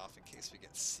turn that off in case we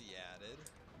get C added.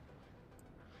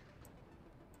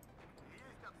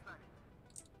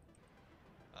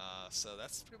 So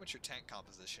that's pretty much your tank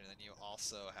composition. And then you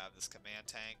also have this command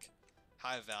tank.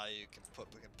 High value, can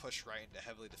push right into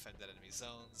heavily defended enemy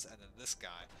zones. And then this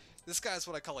guy is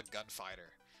what I call a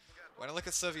gunfighter. When I look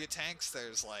at Soviet tanks,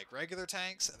 there's like regular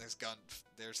tanks, and there's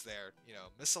their, you know,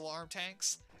 missile arm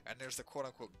tanks, and there's the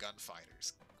quote-unquote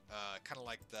gunfighters. Kind of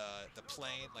like the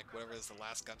plane, like whatever is the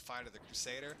last gunfighter, the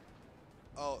Crusader.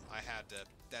 Oh,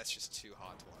 that's just too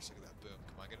hot to watch. Look at that, boom.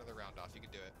 Come on, get another round off, you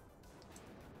can do it.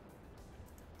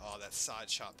 Oh, that side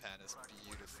shot pen is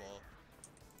beautiful.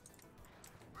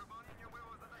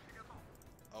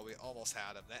 Oh, we almost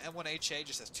had him. The M1HA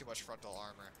just has too much frontal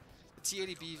armor. The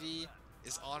T-80BV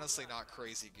is honestly not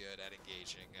crazy good at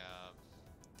engaging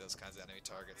those kinds of enemy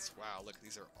targets. Wow, look,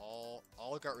 these are all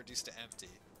got reduced to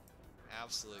empty.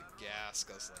 Absolute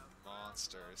gas-guzzling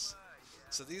monsters.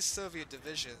 So these Soviet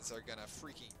divisions are gonna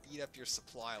freaking eat up your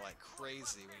supply like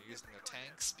crazy when you're using their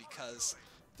tanks, because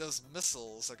those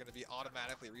missiles are going to be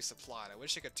automatically resupplied. I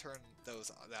wish I could turn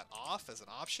that off as an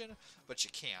option, but you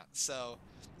can't. So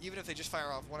even if they just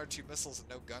fire off 1 or 2 missiles and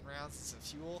no gun rounds and some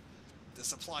fuel, the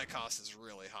supply cost is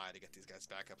really high to get these guys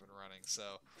back up and running.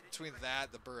 So between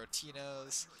that, the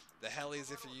Buratinos, the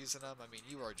helis if you're using them, I mean,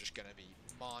 you are just going to be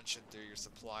munching through your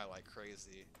supply like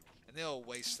crazy. And they'll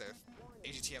waste their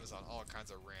AGTMs on all kinds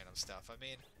of random stuff. I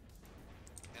mean,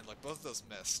 and look, both of those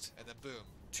missed, and then boom,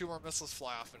 2 more missiles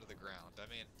fly off into the ground. I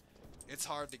mean, it's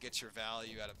hard to get your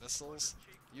value out of missiles.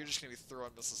 You're just going to be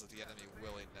throwing missiles at the enemy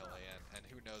willy-nilly, and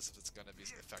who knows if it's going to be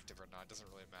effective or not. It doesn't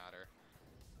really matter.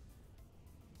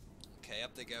 Okay,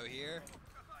 up they go here.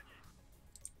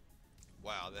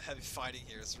 Wow, the heavy fighting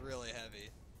here is really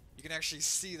heavy. You can actually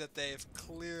see that they've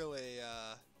clearly...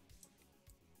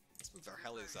 Let's move our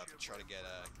helis up and try to get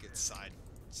a good side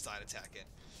attack in.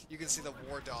 You can see the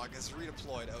War Dog has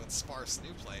redeployed. Oh, and Sparse,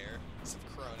 new player, instead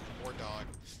of Crone, and War Dog,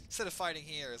 instead of fighting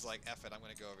here, is like, F it, I'm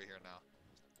going to go over here now.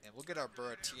 And we'll get our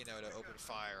Buratino to open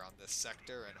fire on this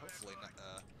sector, and hopefully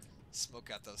smoke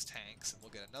out those tanks, and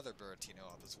we'll get another Buratino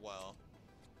up as well,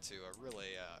 to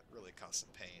really cause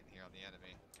some pain here on the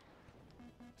enemy.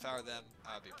 If I were them,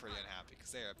 I would be pretty unhappy,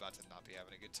 because they are about to not be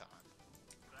having a good time.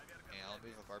 And I'll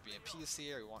move up our BMPs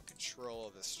here. We want control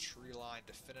of this tree line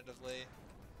definitively.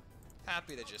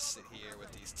 Happy to just sit here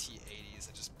with these T-80s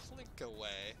and just plink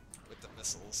away with the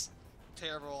missiles.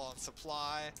 Terrible on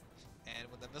supply, and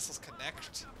when the missiles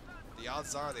connect, the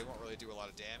odds are they won't really do a lot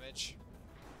of damage,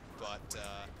 but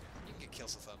you can get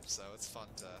kills with them, so it's fun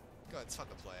to it's fun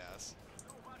to play as.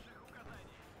 Oh,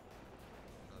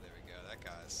 there we go. That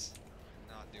guy's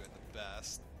not doing the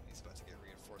best. He's about to get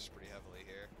reinforced pretty heavily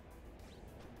here.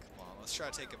 Come on, let's try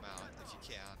to take him out if you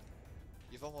can.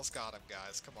 You've almost got him,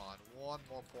 guys. Come on. 1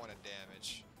 more point of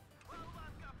damage.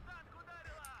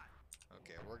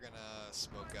 Okay, we're gonna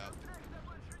smoke up.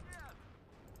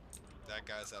 That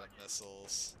guy's out of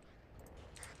missiles.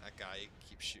 That guy, you can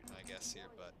keep shooting, I guess, here,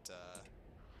 but, oh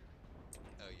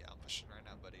yeah, I'm pushing right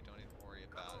now, buddy. Don't even worry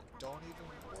about it. Don't even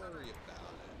worry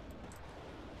about it.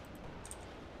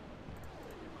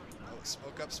 Oh,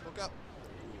 smoke up, smoke up.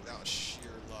 Ooh, that was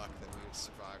sheer luck that we would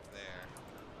survive there.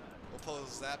 We'll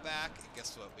pose that back, and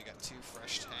guess what? We got 2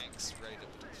 fresh tanks ready to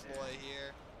deploy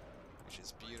here, which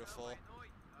is beautiful.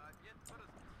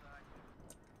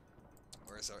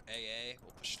 Where's our AA?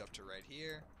 We'll push it up to right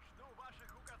here.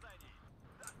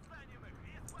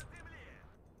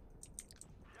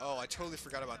 Oh, I totally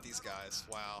forgot about these guys.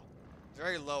 Wow.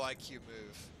 Very low IQ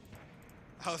move.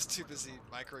 I was too busy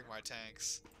microing my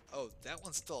tanks. Oh, that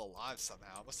one's still alive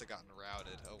somehow. Must have gotten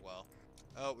routed. Oh well.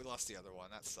 Oh, we lost the other one.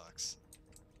 That sucks.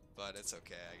 But it's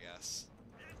okay, I guess.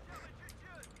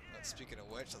 But speaking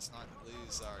of which, let's not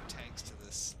lose our tanks to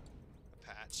this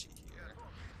Apache here.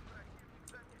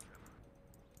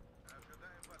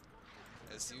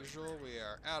 As usual, we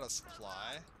are out of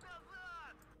supply.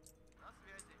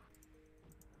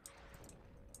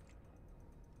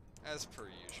 As per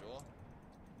usual.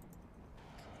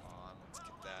 Come on, let's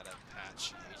get that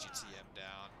Apache AGTM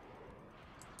down.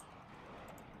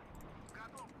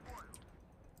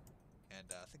 And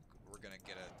I think we're going to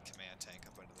get a command tank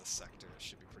up into this sector. It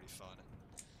should be pretty fun.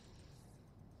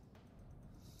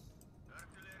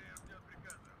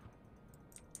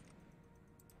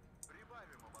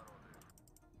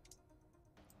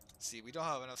 See, we don't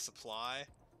have enough supply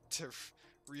to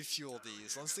refuel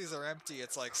these. Once these are empty,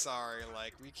 it's like, sorry,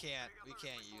 like we can't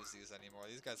use these anymore.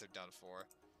 These guys are done for.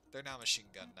 They're now machine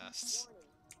gun nests.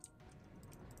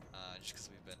 Just because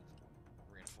we've been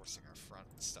reinforcing our front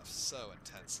and stuff so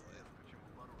intensely.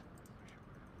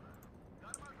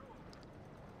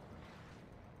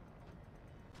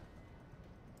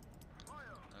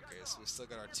 Okay, so we've still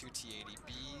got our 2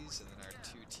 T-80Bs and then our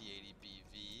 2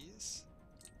 T-80BVs.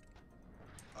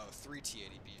 Oh, 3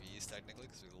 T-80BVs technically,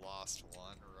 because we lost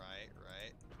one.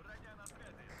 Right.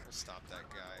 We'll stop that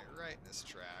guy right in his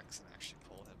tracks and actually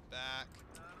pull him back.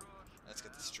 Let's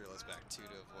get the Streelers back too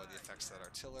to avoid the effects of that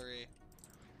artillery.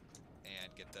 And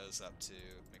get those up to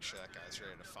make sure that guy's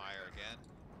ready to fire again.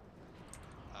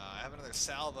 I have another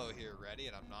salvo here ready,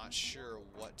 and I'm not sure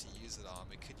what to use it on.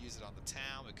 We could use it on the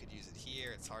town, we could use it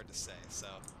here, it's hard to say. So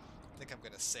I think I'm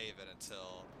going to save it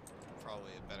until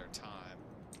probably a better time.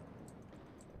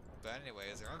 But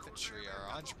anyways, our infantry are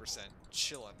 100%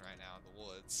 chilling right now in the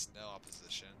woods. No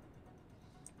opposition.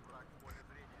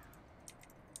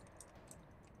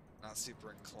 Not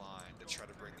super inclined to try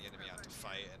to bring the enemy out to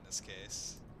fight in this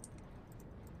case.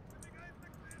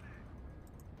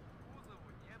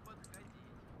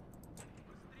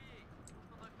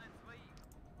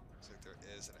 Looks like there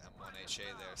is an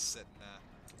M1HA there sitting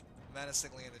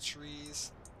menacingly in the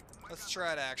trees. Let's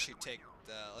try to actually take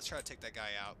that guy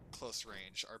out close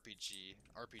range, RPG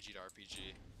to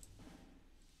RPG.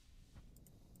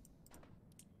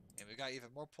 And we got even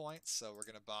more points, so we're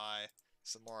gonna buy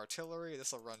some more artillery.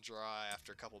 This will run dry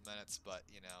after a couple minutes, but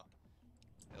you know,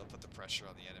 it'll put the pressure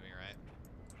on the enemy, right?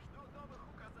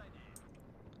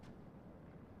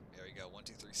 There we go.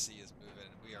 123C is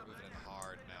moving. We are moving in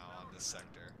hard now on this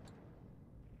sector.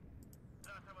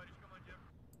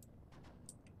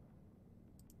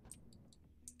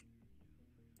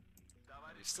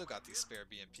 We've still got these spare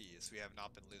BMPs. We have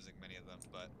not been losing many of them,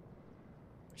 but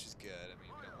which is good. I mean,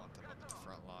 we don't want them up at the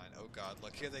front line. Oh god,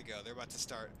 look, here they go. They're about to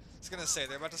start. I was gonna say,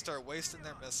 they're about to start wasting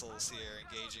their missiles here,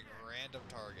 engaging random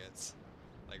targets.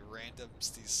 Like random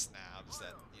these snabs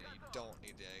that, you know, you don't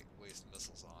need to waste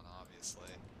missiles on,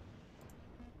 obviously.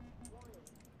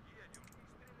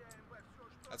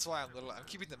 That's why I'm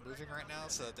keeping them moving right now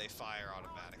so that they fire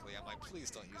automatically. I'm like,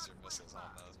 please don't use your missiles on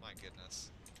those, my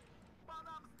goodness.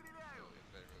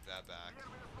 Better move that back.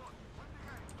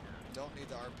 Don't need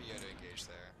the RPO to engage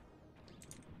there.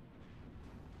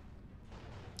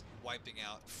 Wiping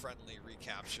out friendly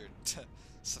recaptured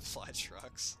supply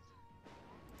trucks.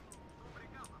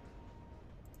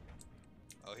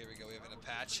 Oh, here we go. We have an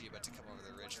Apache about to come over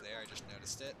the ridge there. I just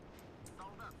noticed it.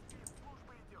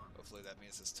 Hopefully that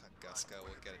means this Tunguska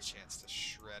will get a chance to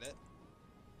shred it.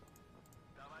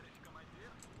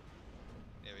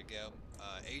 There we go.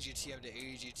 AGTM to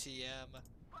AGTM.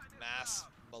 Mass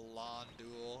Milan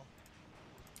duel.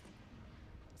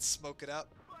 Let's smoke it up.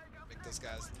 Make those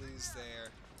guys lose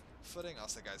their footing.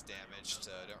 Also, that guy's damaged,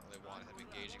 so I don't really want him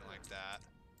engaging like that.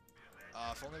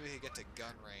 If only we could get to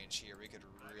gun range here, we could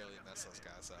really mess those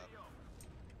guys up.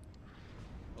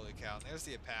 Holy cow, and there's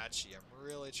the Apache. I'm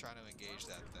really trying to engage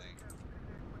that thing.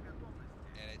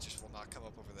 And it just will not come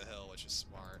up over the hill, which is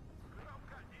smart.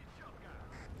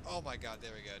 Oh my god,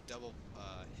 there we go. Double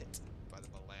hit by the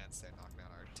Milans there, knocking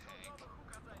out our tank.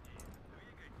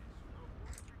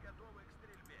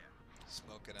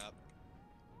 Smoking up.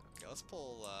 Okay, let's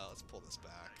pull this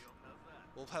back.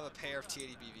 We'll have a pair of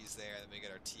T-80BVs there, and then we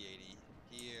get our T-80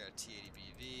 here, a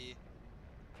T-80BV.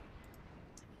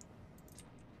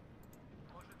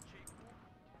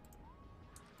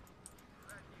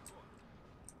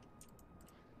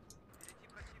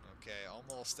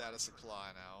 almost out of supply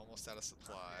now. Almost out of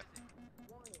supply.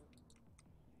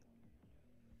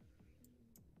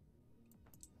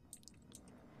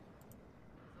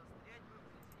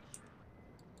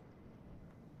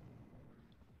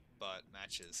 But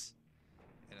matches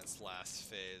in its last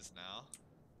phase now.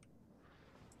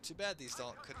 Too bad these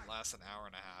couldn't last an hour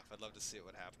and a half. I'd love to see what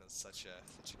would happen in such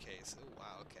a case. Oh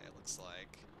wow, okay, it looks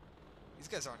like these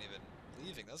guys aren't even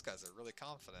leaving. Those guys are really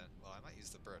confident. Well, I might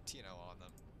use the Buratino on them.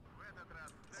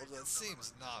 Although it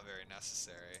seems not very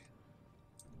necessary.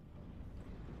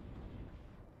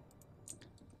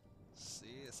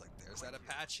 See, it's like there's that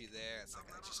Apache there. It's like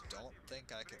I just don't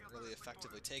think I can really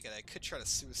effectively take it. I could try to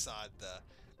suicide the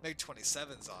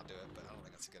MiG-27s onto it, but I don't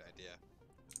think that's a good idea.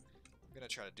 I'm gonna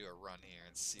try to do a run here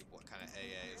and see what kind of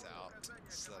AA is out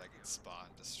so that I can spot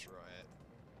and destroy it.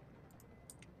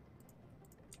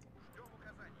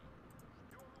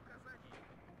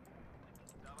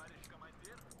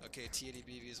 Okay,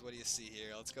 T-80BVs, what do you see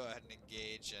here? Let's go ahead and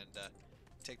engage and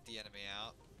take the enemy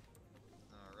out.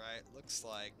 Alright, looks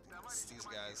like these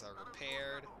guys are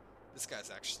repaired. This guy's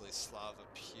actually Slava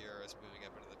Pure is moving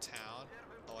up into the town.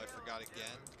 Oh, I forgot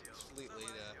again completely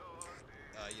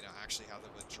to, you know, actually have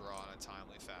them withdraw in a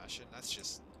timely fashion. That's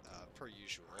just per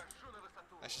usual.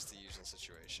 That's just the usual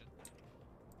situation.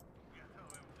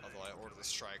 Although I ordered the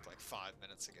strike like 5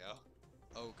 minutes ago.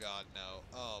 Oh god, no.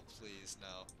 Oh, please,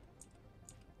 no.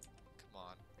 Come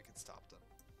on, we can stop them.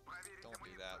 Don't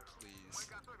do that,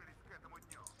 please.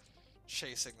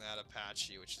 Chasing that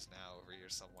Apache, which is now over here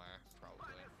somewhere,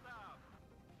 probably.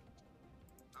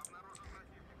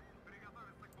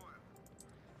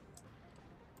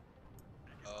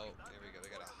 Oh, there we go. We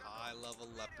got a high-level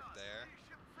Leopard there.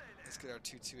 Let's get our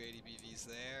 280 BVs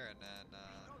there, and then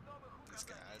these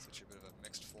guys, which are a bit of a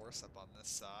mixed force, up on this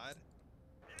side.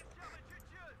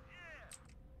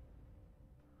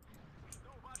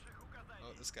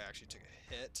 Oh, this guy actually took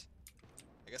a hit.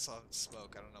 I guess I'll have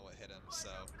smoke. I don't know what hit him, so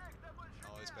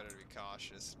always better to be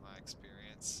cautious in my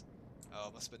experience. Oh,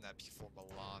 it must have been that P4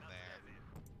 Milan there,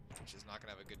 which is not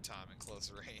going to have a good time in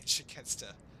close range against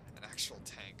an actual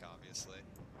tank, obviously.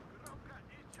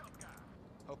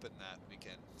 Hoping that we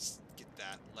can get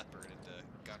that Leopard into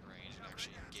gun range and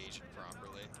actually engage it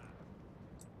properly.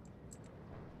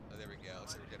 Oh, there we go.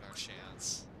 So we're getting our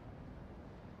chance.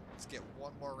 Let's get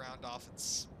one more round off in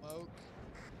smoke.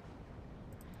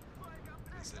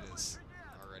 Because it is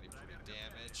already pretty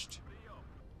damaged.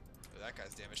 Oh, that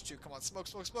guy's damaged too. Come on, smoke,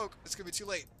 smoke, smoke! It's gonna be too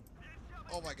late.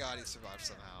 Oh my god, he survived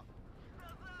somehow.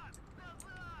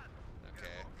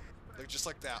 Okay. Look, just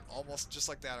like that, almost just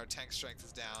like that, our tank strength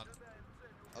is down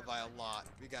by a lot.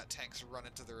 We got tanks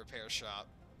running to the repair shop.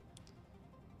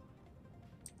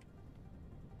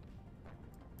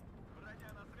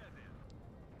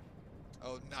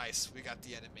 Oh, nice. We got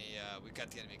the enemy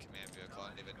command vehicle.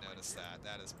 I didn't even notice that.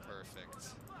 That is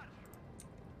perfect.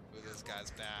 Move those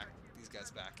guys back. These guys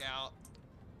back out.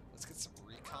 Let's get some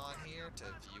recon here to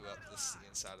view up the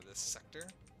inside of this sector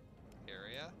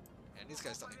area. And these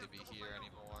guys don't need to be here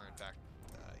anymore. In fact,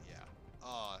 yeah.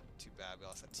 Oh, too bad. We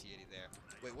lost that T-80 there.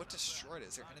 Wait, what destroyed it?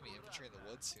 Is there enemy infantry in the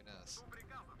woods? Who knows?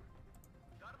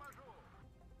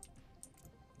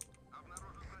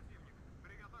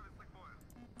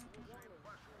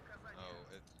 Oh,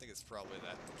 I think it's probably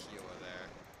that Kiowa there.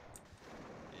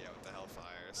 Yeah, with the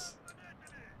Hellfires.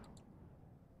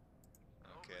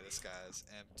 Okay, this guy's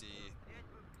empty.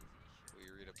 We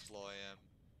redeploy him.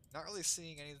 Not really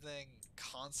seeing anything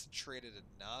concentrated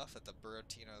enough that the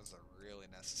Buratinos are really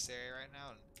necessary right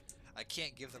now. And I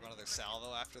can't give them another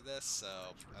salvo after this, so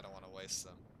I don't want to waste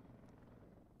them.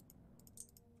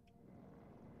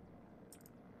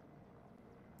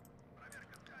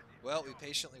 Well, we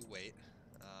patiently wait.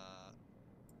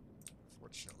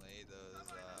 Fortunately, those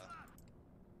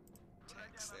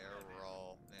tanks there were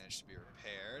all managed to be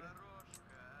repaired.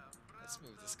 Let's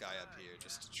move this guy up here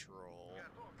just to troll.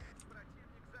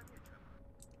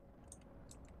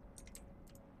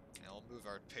 And we'll move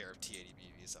our pair of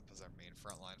T-80BVs up as our main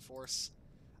frontline force.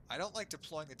 I don't like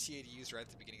deploying the T-80Us right at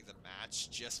the beginning of the match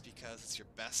just because it's your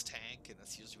best tank, and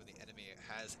that's usually when the enemy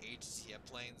has ATF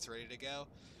planes ready to go.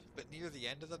 But near the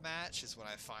end of the match is when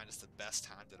I find it's the best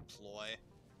time to deploy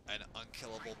an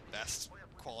unkillable best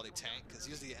quality tank, because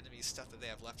usually the enemy's stuff that they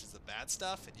have left is the bad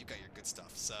stuff, and you've got your good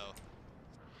stuff. So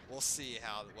we'll see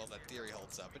how well that theory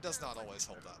holds up. It does not always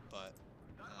hold up, but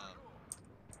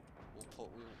we'll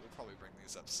probably bring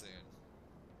these up soon.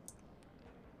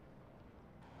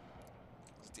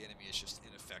 The enemy is just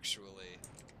ineffectually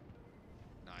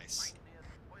nice.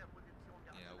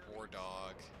 You know, War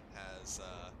Dog has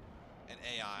an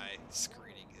AI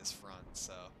screening his front,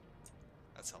 so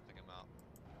that's helping him out.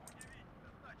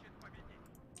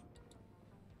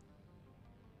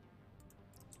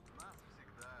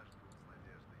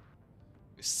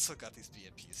 We still got these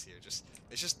BMPs here.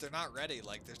 It's just they're not ready.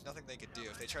 Like, there's nothing they could do.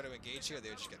 If they try to engage here, they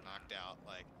would just get knocked out.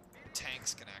 Like,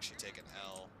 tanks can actually take an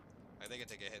L. Like, they can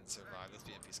take a hit and survive. Those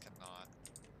BMPs cannot.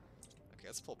 Okay,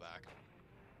 let's pull back.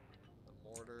 The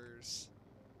mortars.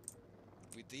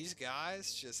 These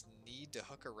guys just need to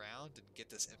hook around and get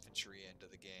this infantry into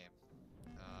the game.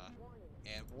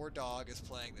 And War Dog is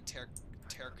playing the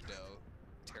Terkdo,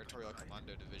 Territorial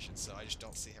Commando Division, so I just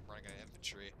don't see him running an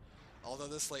infantry. Although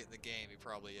this late in the game he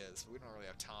probably is, but we don't really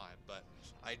have time. But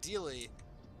ideally,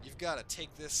 you've got to take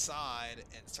this side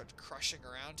and start crushing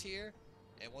around here.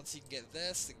 And once you can get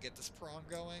this and get this prong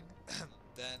going,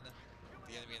 then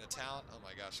the enemy in the town... Oh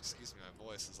my gosh, excuse me, my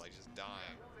voice is like just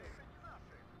dying.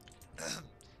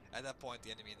 At that point,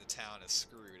 the enemy in the town is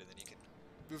screwed, and then you can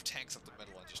move tanks up the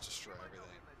middle and just destroy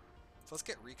everything. So let's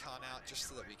get recon out just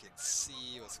so that we can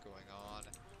see what's going on.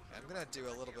 And I'm going to do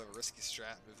a little bit of a risky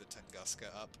strat, move the Tunguska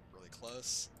up really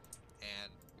close. And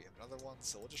we have another one,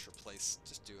 so we'll just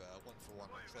do a one-for-one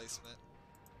replacement.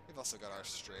 We've also got our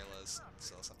Strelas,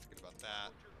 so let's not forget about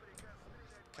that.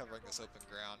 Covering this open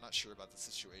ground, not sure about the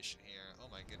situation here. Oh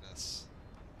my goodness,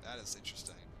 that is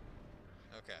interesting.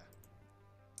 Okay.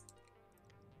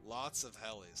 Lots of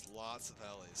helis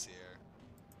here.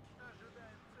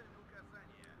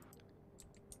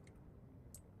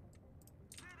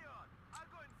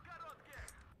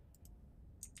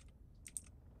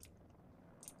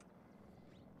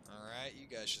 Alright, you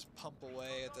guys just pump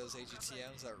away at those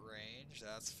AGTMs at range.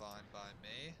 That's fine by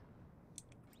me.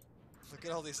 Look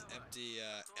at all these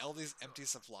empty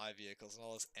supply vehicles and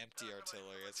all this empty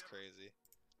artillery. It's crazy.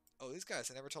 Oh, these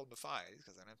guys, I never told them to fire. These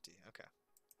guys are empty. Okay.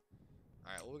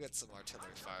 Alright, we'll get some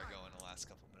artillery fire going in the last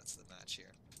couple minutes of the match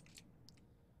here.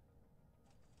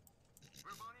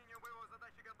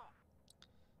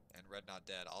 And Red Not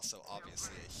Dead, also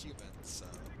obviously a human, so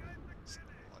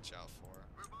watch out for.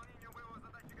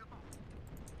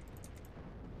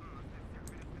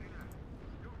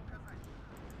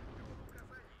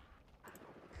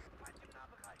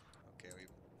 Okay,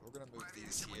 we're gonna move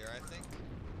these here, I think,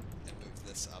 and move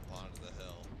this up onto the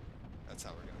hill. That's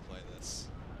how we're gonna play this.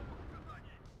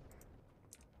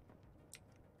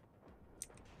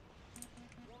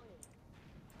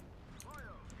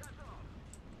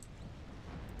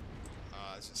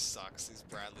 It just sucks. These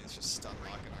Bradleys just stun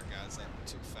locking our guys up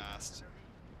too fast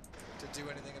to do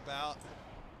anything about.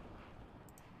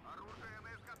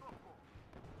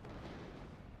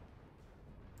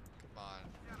 Come on.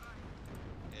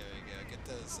 There we go. Get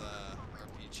those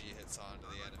RPG hits onto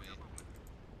the enemy.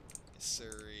 Yes,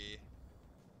 sirree.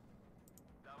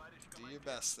 Do your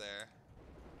best there.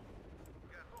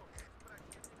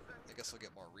 I guess we'll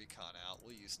get more recon out.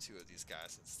 We'll use 2 of these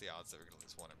guys since the odds that we're going to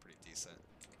lose one are pretty decent.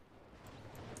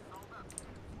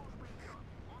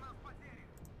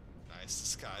 Nice,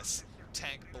 this guy's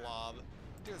tank blob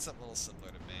doing something a little similar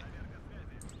to me.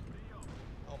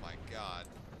 Oh my god,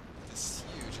 this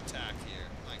huge attack here,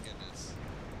 my goodness.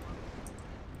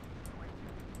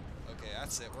 Okay,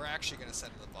 that's it, we're actually going to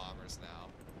send in the bombers now.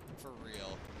 For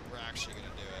real, we're actually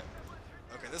going to do it.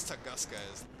 Okay, this Tunguska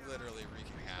is literally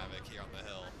wreaking havoc here on the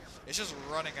hill. It's just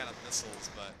running out of missiles,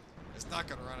 but it's not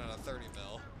going to run out of 30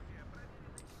 mil.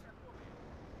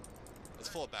 Let's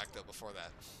pull it back though before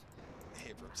that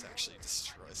Abrams actually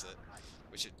destroys it,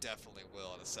 which it definitely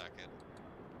will in a second.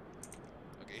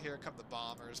 Okay, here come the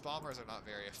bombers. Bombers are not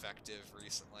very effective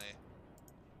recently,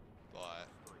 but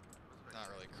not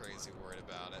really crazy worried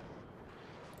about it.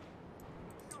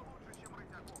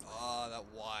 Oh, that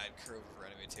wide curve over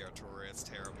enemy territory, it's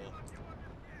terrible.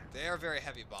 They are very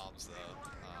heavy bombs though,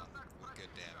 with good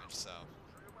damage, so.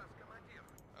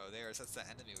 Oh, that's the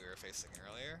enemy we were facing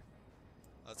earlier.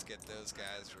 Let's get those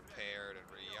guys repaired and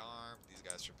rearmed. These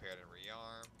guys repaired and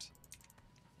rearmed.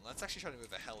 Let's actually try to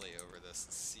move a heli over this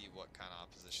and see what kind of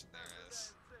opposition there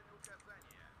is.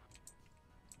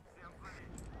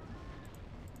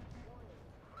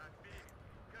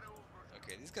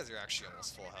 Okay, these guys are actually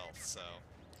almost full health, so.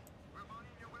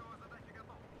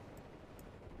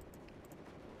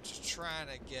 Just trying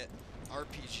to get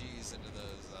RPGs into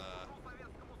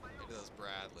those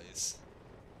Bradleys.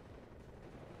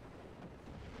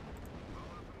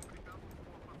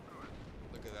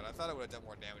 Look at that. I thought it would have done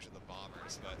more damage to the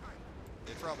bombers, but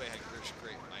they probably had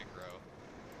great micro.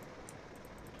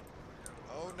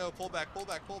 Oh no, pull back, pull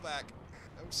back, pull back.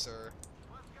 No, sir.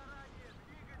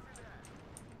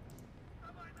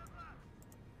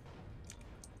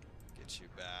 Get you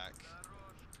back.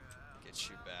 Get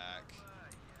you back.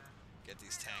 Get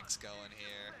these tanks going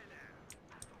here.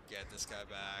 Get this guy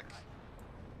back.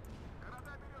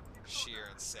 Sheer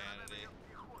insanity.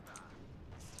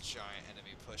 Giant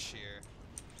enemy push here.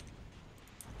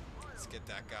 Let's get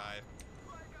that guy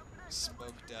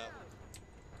smoked up.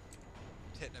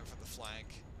 Hitting him from the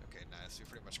flank. Okay, nice. We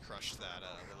pretty much crushed that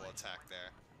little attack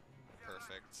there.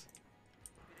 Perfect.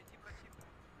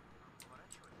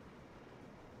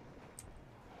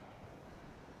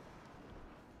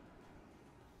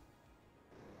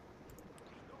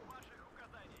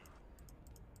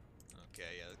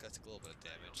 Okay, yeah, that took a little bit of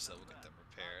damage, so we'll get them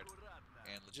repaired.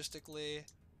 And logistically,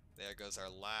 there goes our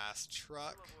last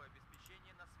truck.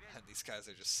 And these guys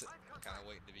are just sitting, kind of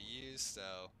waiting to be used,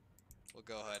 so we'll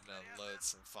go ahead and load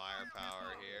some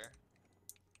firepower here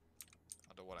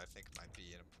onto what I think might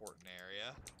be an important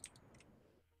area.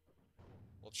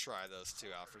 We'll try those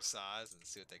two out for size and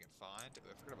see what they can find. Ooh,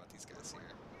 I forgot about these guys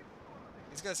here.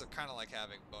 These guys are kind of like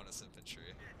having bonus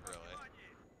infantry, really.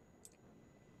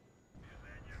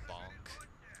 Bonk.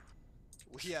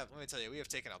 Let me tell you, we have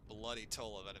taken a bloody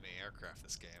toll of enemy aircraft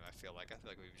this game, I feel like.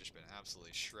 We've just been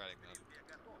absolutely shredding them.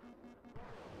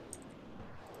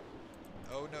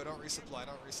 Oh no, don't resupply,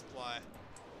 don't resupply.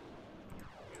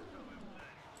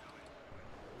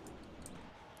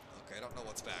 Okay, I don't know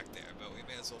what's back there, but we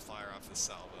may as well fire off this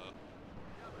salvo.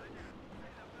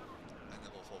 And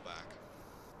then we'll pull back.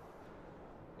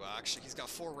 Well, actually, he's got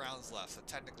 4 rounds left, so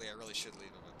technically I really should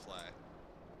leave him in play.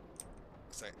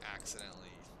 Because I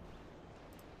accidentally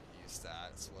used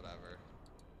that, it's whatever.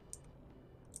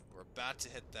 We're about to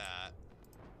hit that.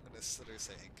 I'm gonna literally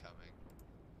say incoming.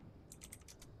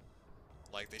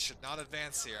 Like, they should not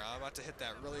advance here. I'm about to hit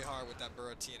that really hard with that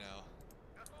Buratino.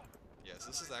 Yes,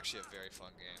 this is actually a very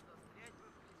fun game.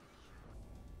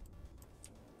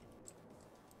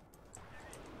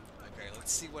 Okay,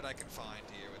 let's see what I can find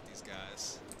here with these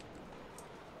guys.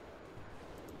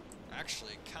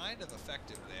 Actually, kind of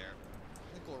effective there.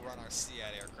 I think we'll run our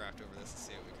SEAD aircraft over this and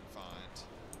see what we can find.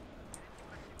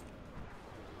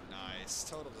 Nice.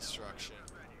 Total destruction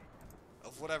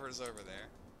of whatever's over there.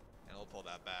 And we'll pull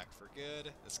that back for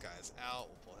good. This guy's out.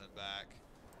 We'll pull him back.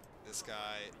 This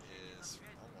guy is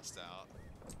almost out.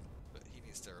 But he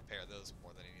needs to repair those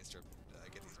more than he needs to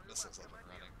get these missiles up and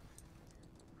running.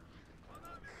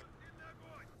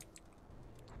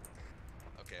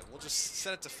 Okay, we'll just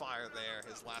set it to fire there.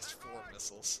 His last 4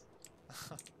 missiles.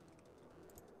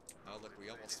 Oh look, we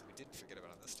didn't forget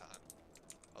about him this time.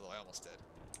 Although I almost did.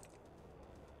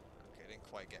 Okay, didn't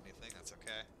quite get anything. That's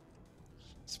okay.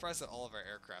 Surprised that all of our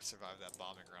aircraft survived that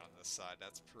bombing run on this side.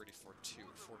 That's pretty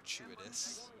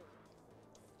fortuitous.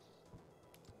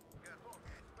 There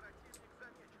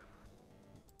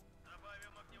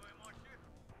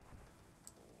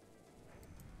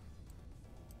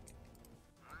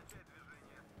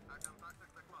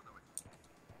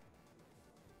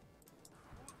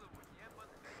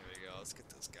we go. Let's get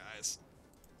those guys.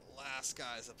 Last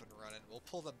guys up and running. We'll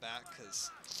pull them back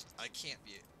because I can't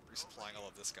be resupplying all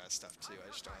of this guy's stuff too. I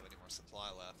just don't have any more supply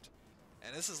left.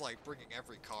 And this is like bringing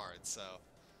every card, so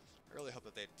I really hope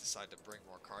that they decide to bring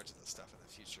more cards of this stuff in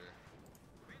the future.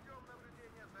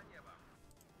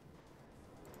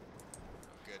 Oh,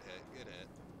 good hit, good hit.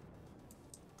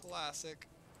 Classic.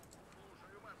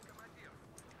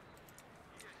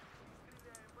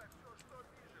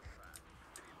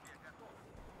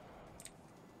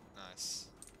 Nice.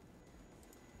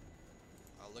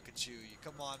 Oh, look at you.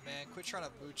 Come on, man. Quit trying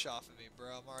to mooch off of me, bro.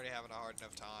 I'm already having a hard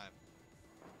enough time.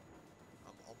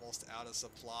 I'm almost out of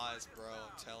supplies, bro.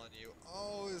 I'm telling you.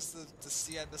 Oh, is the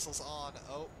SEAD missiles on?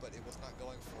 Oh, but it was not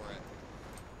going for it.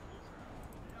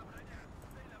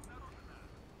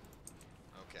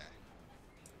 Okay.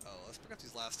 Oh, let's pick up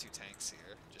these last 2 tanks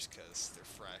here, just because they're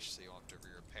fresh, so you won't have to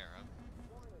re-repair them.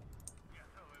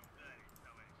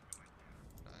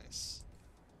 Nice.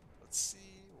 Let's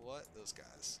see what those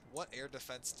guys. What air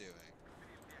defense doing?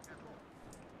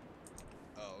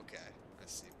 Oh, okay. I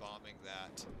see. Bombing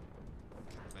that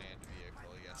command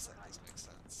vehicle. Yes, that does make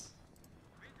sense.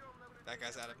 That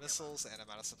guy's out of missiles, and I'm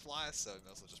out of supplies, so we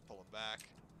may as well just pull him back.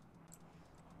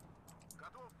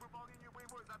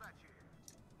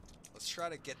 Let's try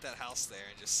to get that house there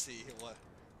and just see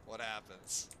what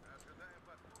happens.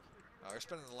 We're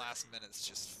spending the last minutes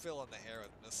just filling the air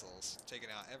with missiles, taking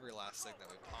out every last thing that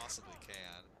we possibly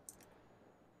can.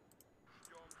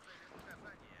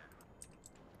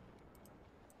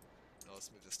 Now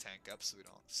let's move this tank up so we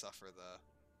don't suffer the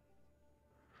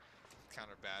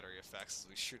counter battery effects as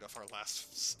we shoot off our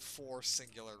last 4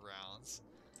 singular rounds.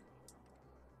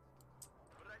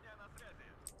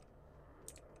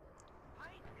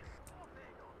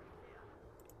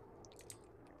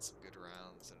 Get some good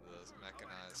rounds into those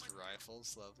mechanized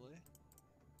rifles, lovely.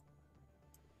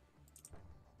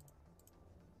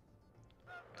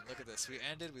 And look at this, we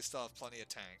ended, we still have plenty of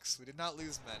tanks. We did not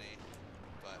lose many,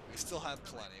 but we still have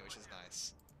plenty, which is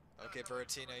nice. Okay,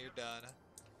 Buratino, you're done.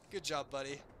 Good job,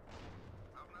 buddy.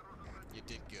 You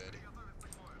did good.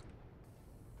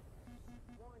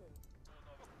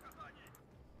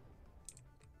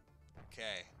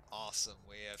 Okay, awesome.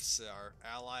 We have our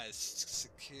allies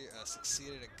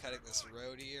succeeded in cutting this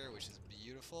road here, which is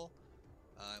beautiful.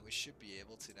 We should be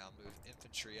able to now move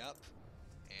infantry up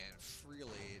and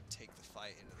freely take the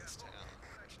fight into this town,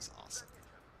 which is awesome.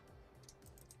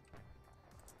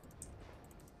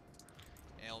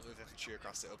 And we'll move infantry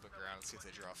across the open ground and see if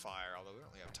they draw fire, although we don't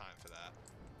really have time for that.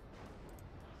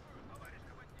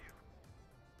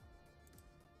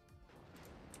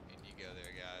 In you go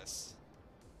there, guys.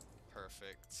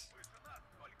 Perfect.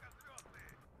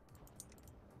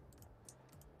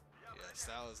 Yes,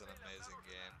 that was an amazing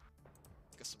game.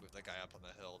 Guess we'll move that guy up on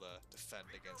the hill to defend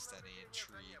against any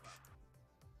intrigue.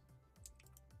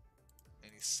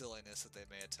 Any silliness that they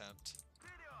may attempt.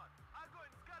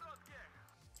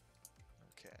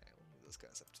 Okay, we'll move those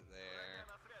guys up to there.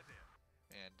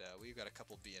 And we've got a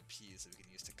couple BMPs that we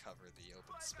can use to cover the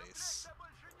open space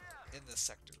in this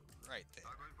sector right there.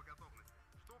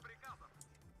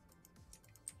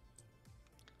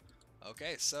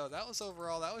 Okay, so that was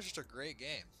overall, that was just a great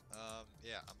game.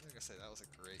 Yeah, I'm gonna say that was a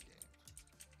great game.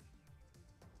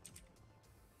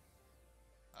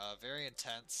 Very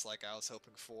intense, like I was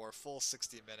hoping for. Full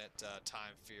 60-minute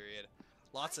time period.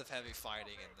 Lots of heavy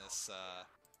fighting in this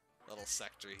little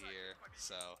sector here.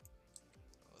 So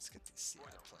let's get these CI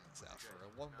planes out for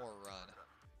one more run.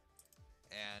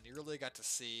 And you really got to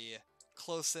see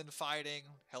close-in fighting,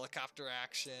 helicopter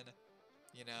action,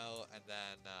 you know, and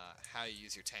then how you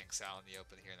use your tanks out in the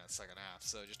open here in that second half.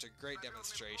 So just a great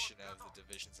demonstration of the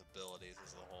Division's abilities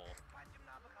as a whole.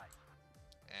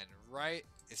 And right,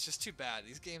 it's just too bad.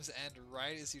 These games end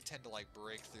right as you tend to like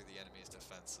break through the enemy's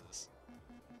defenses.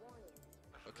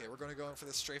 Okay, we're gonna go in for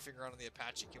the strafing run on the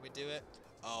Apache. Can we do it?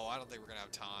 Oh, I don't think we're gonna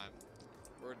have time.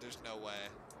 There's no way.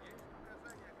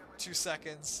 2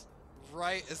 seconds.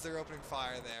 Right as they're opening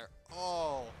fire there.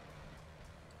 Oh!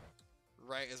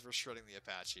 Right as we're shredding the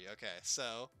Apache. Okay,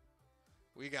 so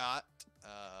we got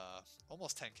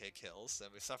almost 10k kills,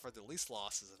 and we suffered the least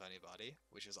losses of anybody,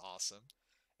 which is awesome.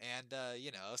 And,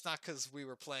 you know, it's not because we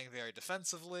were playing very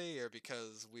defensively or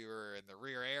because we were in the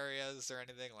rear areas or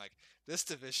anything. Like, this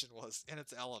division was in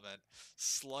its element,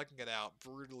 slugging it out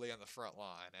brutally on the front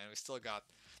line. And we still got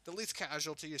the least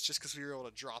casualties just because we were able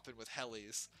to drop in with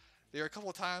helis. There were a couple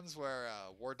of times where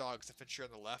War Dog's infantry on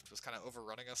the left was kind of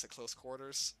overrunning us at close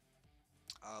quarters.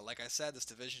 Like I said, this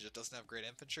division just doesn't have great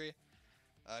infantry.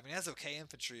 I mean, it has okay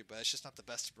infantry, but it's just not the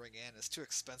best to bring in. It's too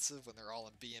expensive when they're all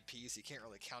in BMPs. You can't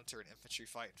really counter an infantry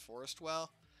fight in Forest well.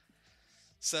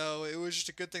 So it was just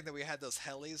a good thing that we had those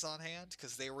helis on hand,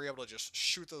 because they were able to just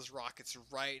shoot those rockets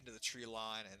right into the tree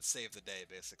line and save the day,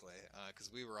 basically.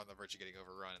 Because we were on the verge of getting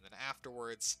overrun. And then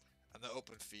afterwards, on the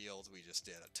open field, we just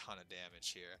did a ton of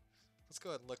damage here. Let's go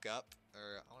ahead and look up.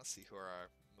 I want to see who our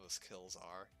most kills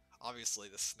are. Obviously,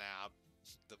 the Snab,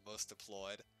 the most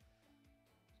deployed.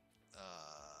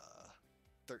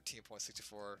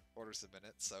 13.64 orders a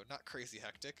minute, so not crazy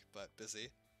hectic, but busy.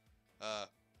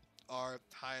 Our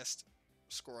highest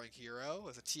scoring hero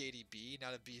was a T-80B,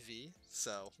 not a BV,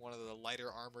 so one of the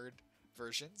lighter armored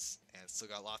versions, and still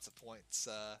got lots of points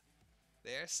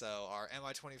there. So our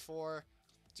Mi-24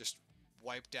 just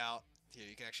wiped out. Here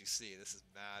you can actually see this is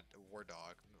Mad War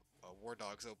Dog. War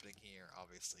Dog's opening here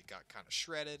obviously got kind of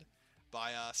shredded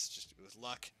by us. Just it was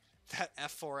luck. That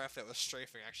F4F that was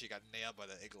strafing actually got nailed by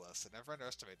the Igla, so never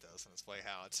underestimate those on this play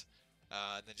out.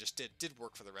 And then just did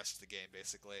work for the rest of the game,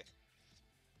 basically.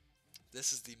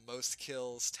 This is the most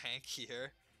kills tank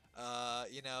here.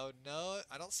 You know, no,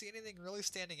 I don't see anything really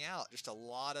standing out. Just a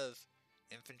lot of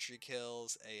infantry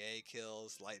kills, AA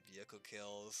kills, light vehicle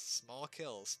kills, small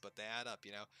kills, but they add up,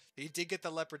 you know. He did get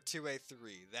the Leopard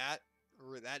 2A3. That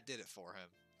did it for him.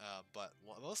 But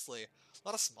mostly a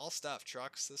lot of small stuff,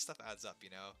 trucks, this stuff adds up, you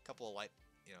know, a couple of light,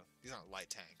 you know, these aren't light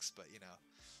tanks, but, you know,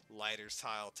 lighter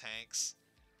style tanks.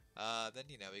 Then,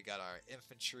 you know, we got our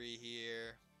infantry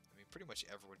here. I mean, pretty much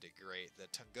everyone did great. The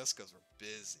Tunguskos were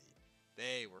busy.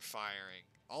 They were firing.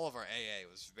 All of our AA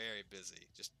was very busy,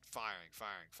 just firing,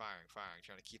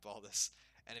 trying to keep all this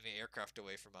enemy aircraft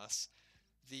away from us.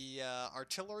 The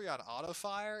artillery on auto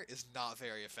fire is not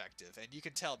very effective, and you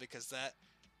can tell because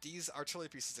these artillery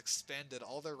pieces expended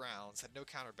all their rounds, had no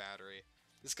counter battery.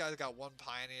 This guy's got one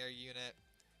Pioneer unit.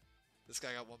 This guy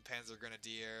got one Panzer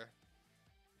Grenadier.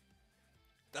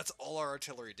 That's all our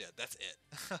artillery did. That's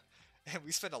it. And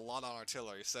we spend a lot on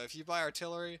artillery. So if you buy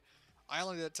artillery, I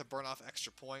only did it to burn off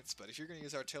extra points, but if you're going to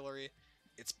use artillery,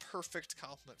 it's perfect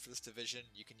complement for this division.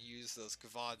 You can use those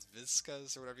Gavad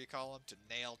Vizskas, or whatever you call them, to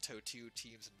nail TOE2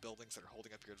 teams and buildings that are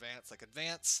holding up your advance. Like,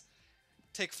 advance,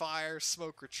 take fire,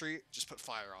 smoke, retreat, just put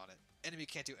fire on it. Enemy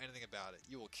can't do anything about it.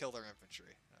 You will kill their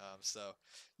infantry. So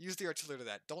use the artillery to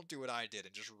that. Don't do what I did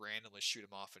and just randomly shoot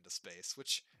them off into space,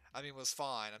 which, I mean, was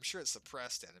fine. I'm sure it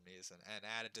suppressed enemies and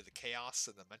added to the chaos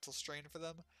and the mental strain for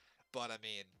them. But, I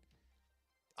mean,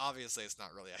 obviously it's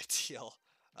not really ideal.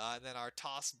 And then our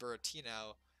Toss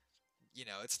Buratino, you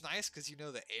know, it's nice because you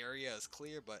know the area is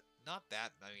clear, but not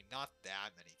that, I mean, not that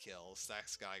many kills. That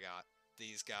guy got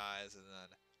these guys, and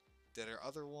then did our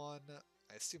other one?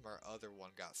 I assume our other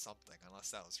one got something,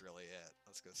 unless that was really it.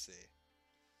 Let's go see.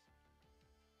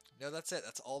 No, that's it.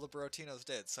 That's all the Buratinos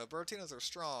did. So Buratinos are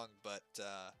strong, but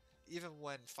even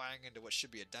when firing into what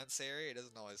should be a dense area, it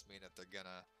doesn't always mean that they're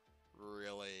gonna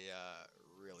really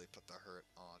put the hurt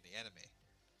on the enemy.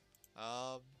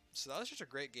 So that was just a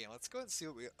great game. Let's go ahead and see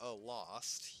what we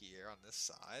lost here on this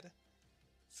side.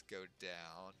 Let's go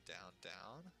down, down,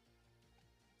 down.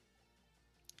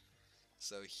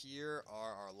 So here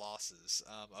are our losses.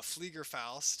 A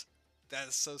Fliegerfaust. That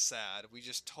is so sad. We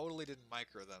just totally didn't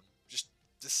micro them. Just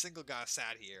this single guy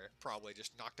sat here, probably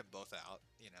just knocked them both out.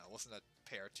 You know, it wasn't a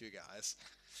pair of two guys.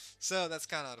 So that's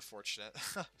kind of unfortunate.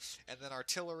 And then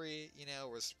artillery, you know,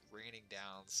 was raining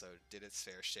down, so did its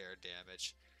fair share of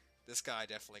damage. This guy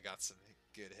definitely got some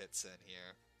good hits in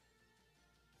here.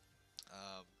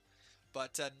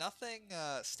 But nothing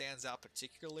stands out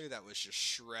particularly that was just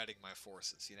shredding my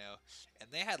forces, you know? And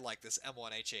they had like this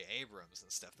M1HA Abrams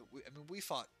and stuff. I mean, we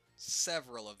fought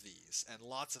several of these and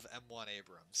lots of M1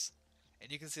 Abrams.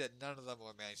 And you can see that none of them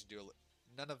were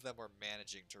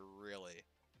managing to really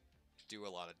do a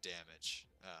lot of damage,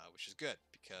 which is good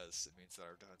because it means that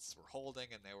our defenses were holding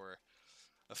and they were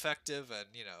effective, and,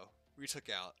 you know, we took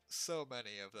out so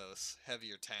many of those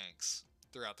heavier tanks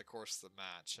throughout the course of the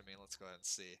match. I mean, let's go ahead and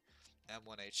see.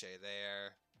 M1HA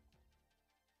there.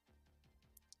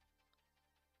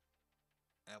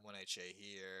 M1HA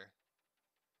here.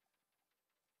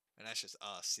 And that's just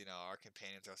us, you know, our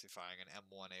companions are actually firing an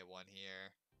M1A1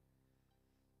 here.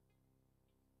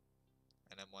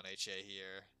 An M1HA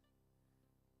here.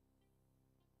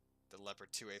 The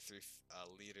Leopard 2A3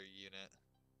 leader unit.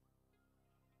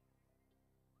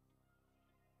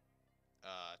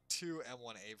 Two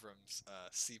M1 Abrams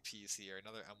CPs here,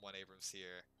 another M1 Abrams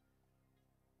here.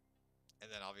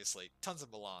 And then obviously tons of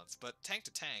Milans. But tank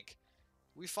to tank,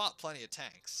 we fought plenty of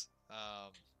tanks.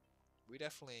 We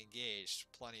definitely engaged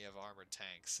plenty of armored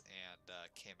tanks and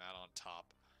came out on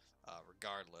top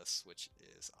regardless, which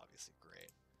is obviously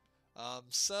great.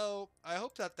 So I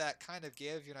hope that kind of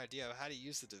gave you an idea of how to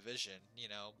use the division. You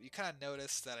know, you kind of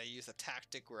noticed that I use a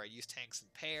tactic where I use tanks in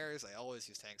pairs. I always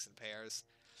use tanks in pairs.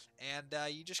 And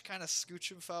you just kind of scooch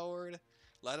them forward,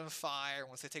 let them fire.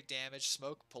 Once they take damage,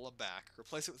 smoke, pull them back.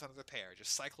 Replace it with another pair.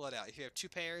 Just cycle it out. If you have two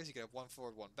pairs, you can have one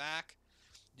forward, one back.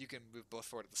 You can move both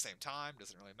forward at the same time.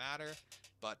 Doesn't really matter.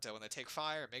 But when they take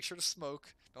fire, make sure to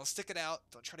smoke. Don't stick it out.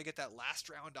 Don't try to get that last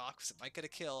round off because it might get a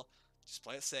kill. Just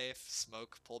play it safe.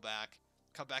 Smoke, pull back.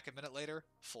 Come back a minute later,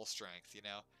 full strength, you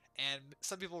know? And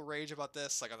some people rage about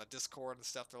this, like on the Discord and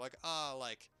stuff. They're like, oh,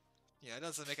 like, you know, it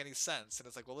doesn't make any sense. And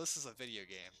it's like, well, this is a video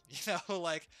game. You know,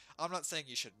 like, I'm not saying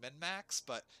you should min-max,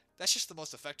 but that's just the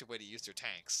most effective way to use your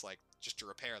tanks, like, just to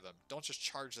repair them. Don't just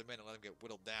charge them in and let them get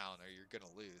whittled down, or you're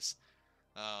gonna lose.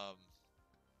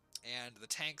 And the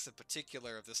tanks in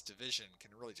particular of this division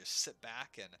can really just sit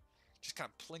back and just kind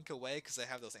of plink away because they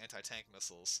have those anti-tank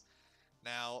missiles.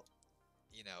 Now,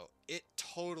 you know, it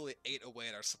totally ate away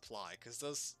at our supply because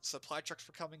those supply trucks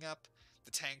were coming up.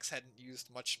 The tanks hadn't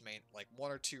used much like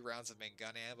 1 or 2 rounds of main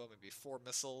gun ammo, maybe 4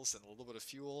 missiles and a little bit of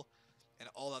fuel, and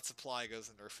all that supply goes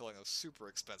into refilling those super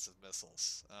expensive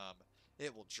missiles.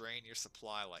 It will drain your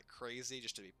supply like crazy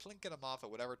just to be plinking them off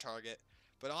at whatever target.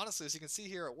 But honestly, as you can see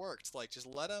here, it worked. Like, just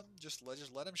let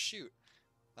them shoot.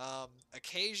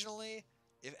 Occasionally,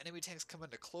 if enemy tanks come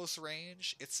into close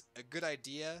range, it's a good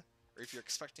idea, or if you're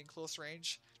expecting close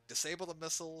range, disable the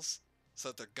missiles so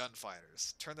that they're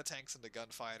gunfighters. Turn the tanks into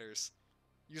gunfighters.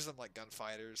 Use them like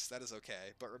gunfighters. That is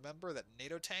okay. But remember that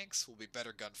NATO tanks will be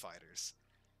better gunfighters.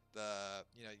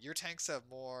 Your tanks have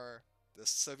more. The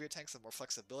Soviet tanks have more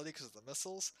flexibility because of the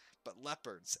missiles, but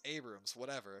Leopards, Abrams,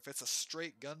 whatever, if it's a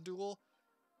straight gun duel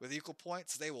with equal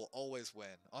points, they will always win.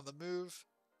 On the move,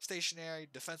 stationary,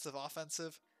 defensive,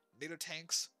 offensive, NATO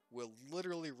tanks will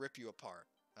literally rip you apart.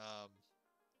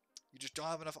 You just don't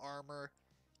have enough armor,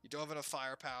 you don't have enough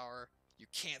firepower, you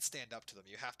can't stand up to them,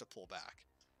 you have to pull back.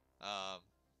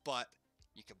 But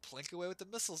you can plink away with the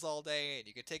missiles all day, and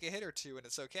you can take a hit or two, and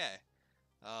it's okay.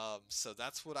 So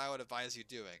that's what I would advise you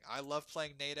doing. I love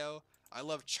playing NATO. I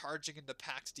love charging into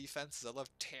packed defenses. I love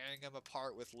tearing them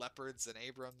apart with Leopards and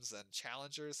Abrams and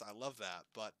Challengers. I love that,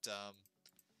 but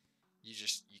you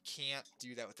can't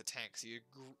do that with the tanks. You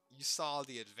saw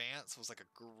the advance was like a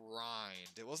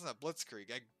grind. It wasn't a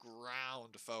blitzkrieg. I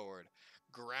ground forward,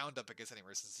 ground up against enemy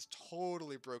resistance,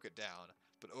 totally broke it down.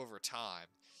 But over time,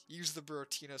 use the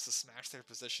Buratinos to smash their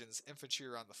positions, infantry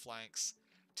around the flanks,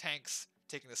 tanks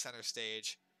taking the center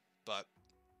stage, but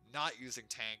not using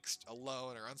tanks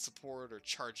alone or unsupported or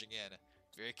charging in.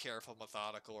 Very careful,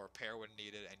 methodical, or pair when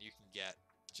needed, and you can get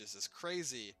just this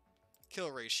crazy kill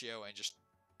ratio and just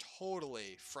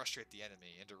totally frustrate the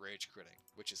enemy into rage critting,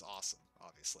 which is awesome,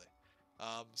 obviously.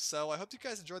 So I hope you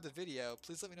guys enjoyed the video.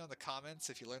 Please let me know in the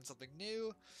comments if you learned something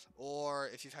new, or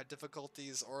if you've had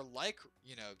difficulties, or like,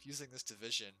 using this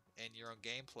division in your own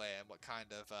gameplay, and what kind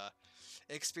of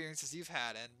experiences you've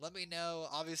had. And let me know.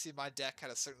 Obviously, my deck had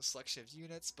a certain selection of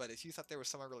units, but if you thought there was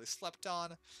some I really slept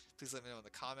on, please let me know in the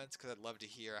comments, because I'd love to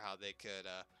hear how they could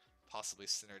possibly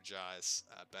synergize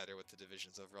better with the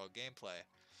division's overall gameplay.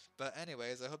 But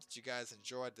anyways, I hope that you guys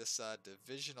enjoyed this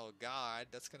divisional guide.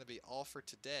 That's going to be all for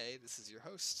today. This is your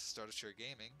host, Star Destroyer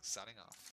Gaming, signing off.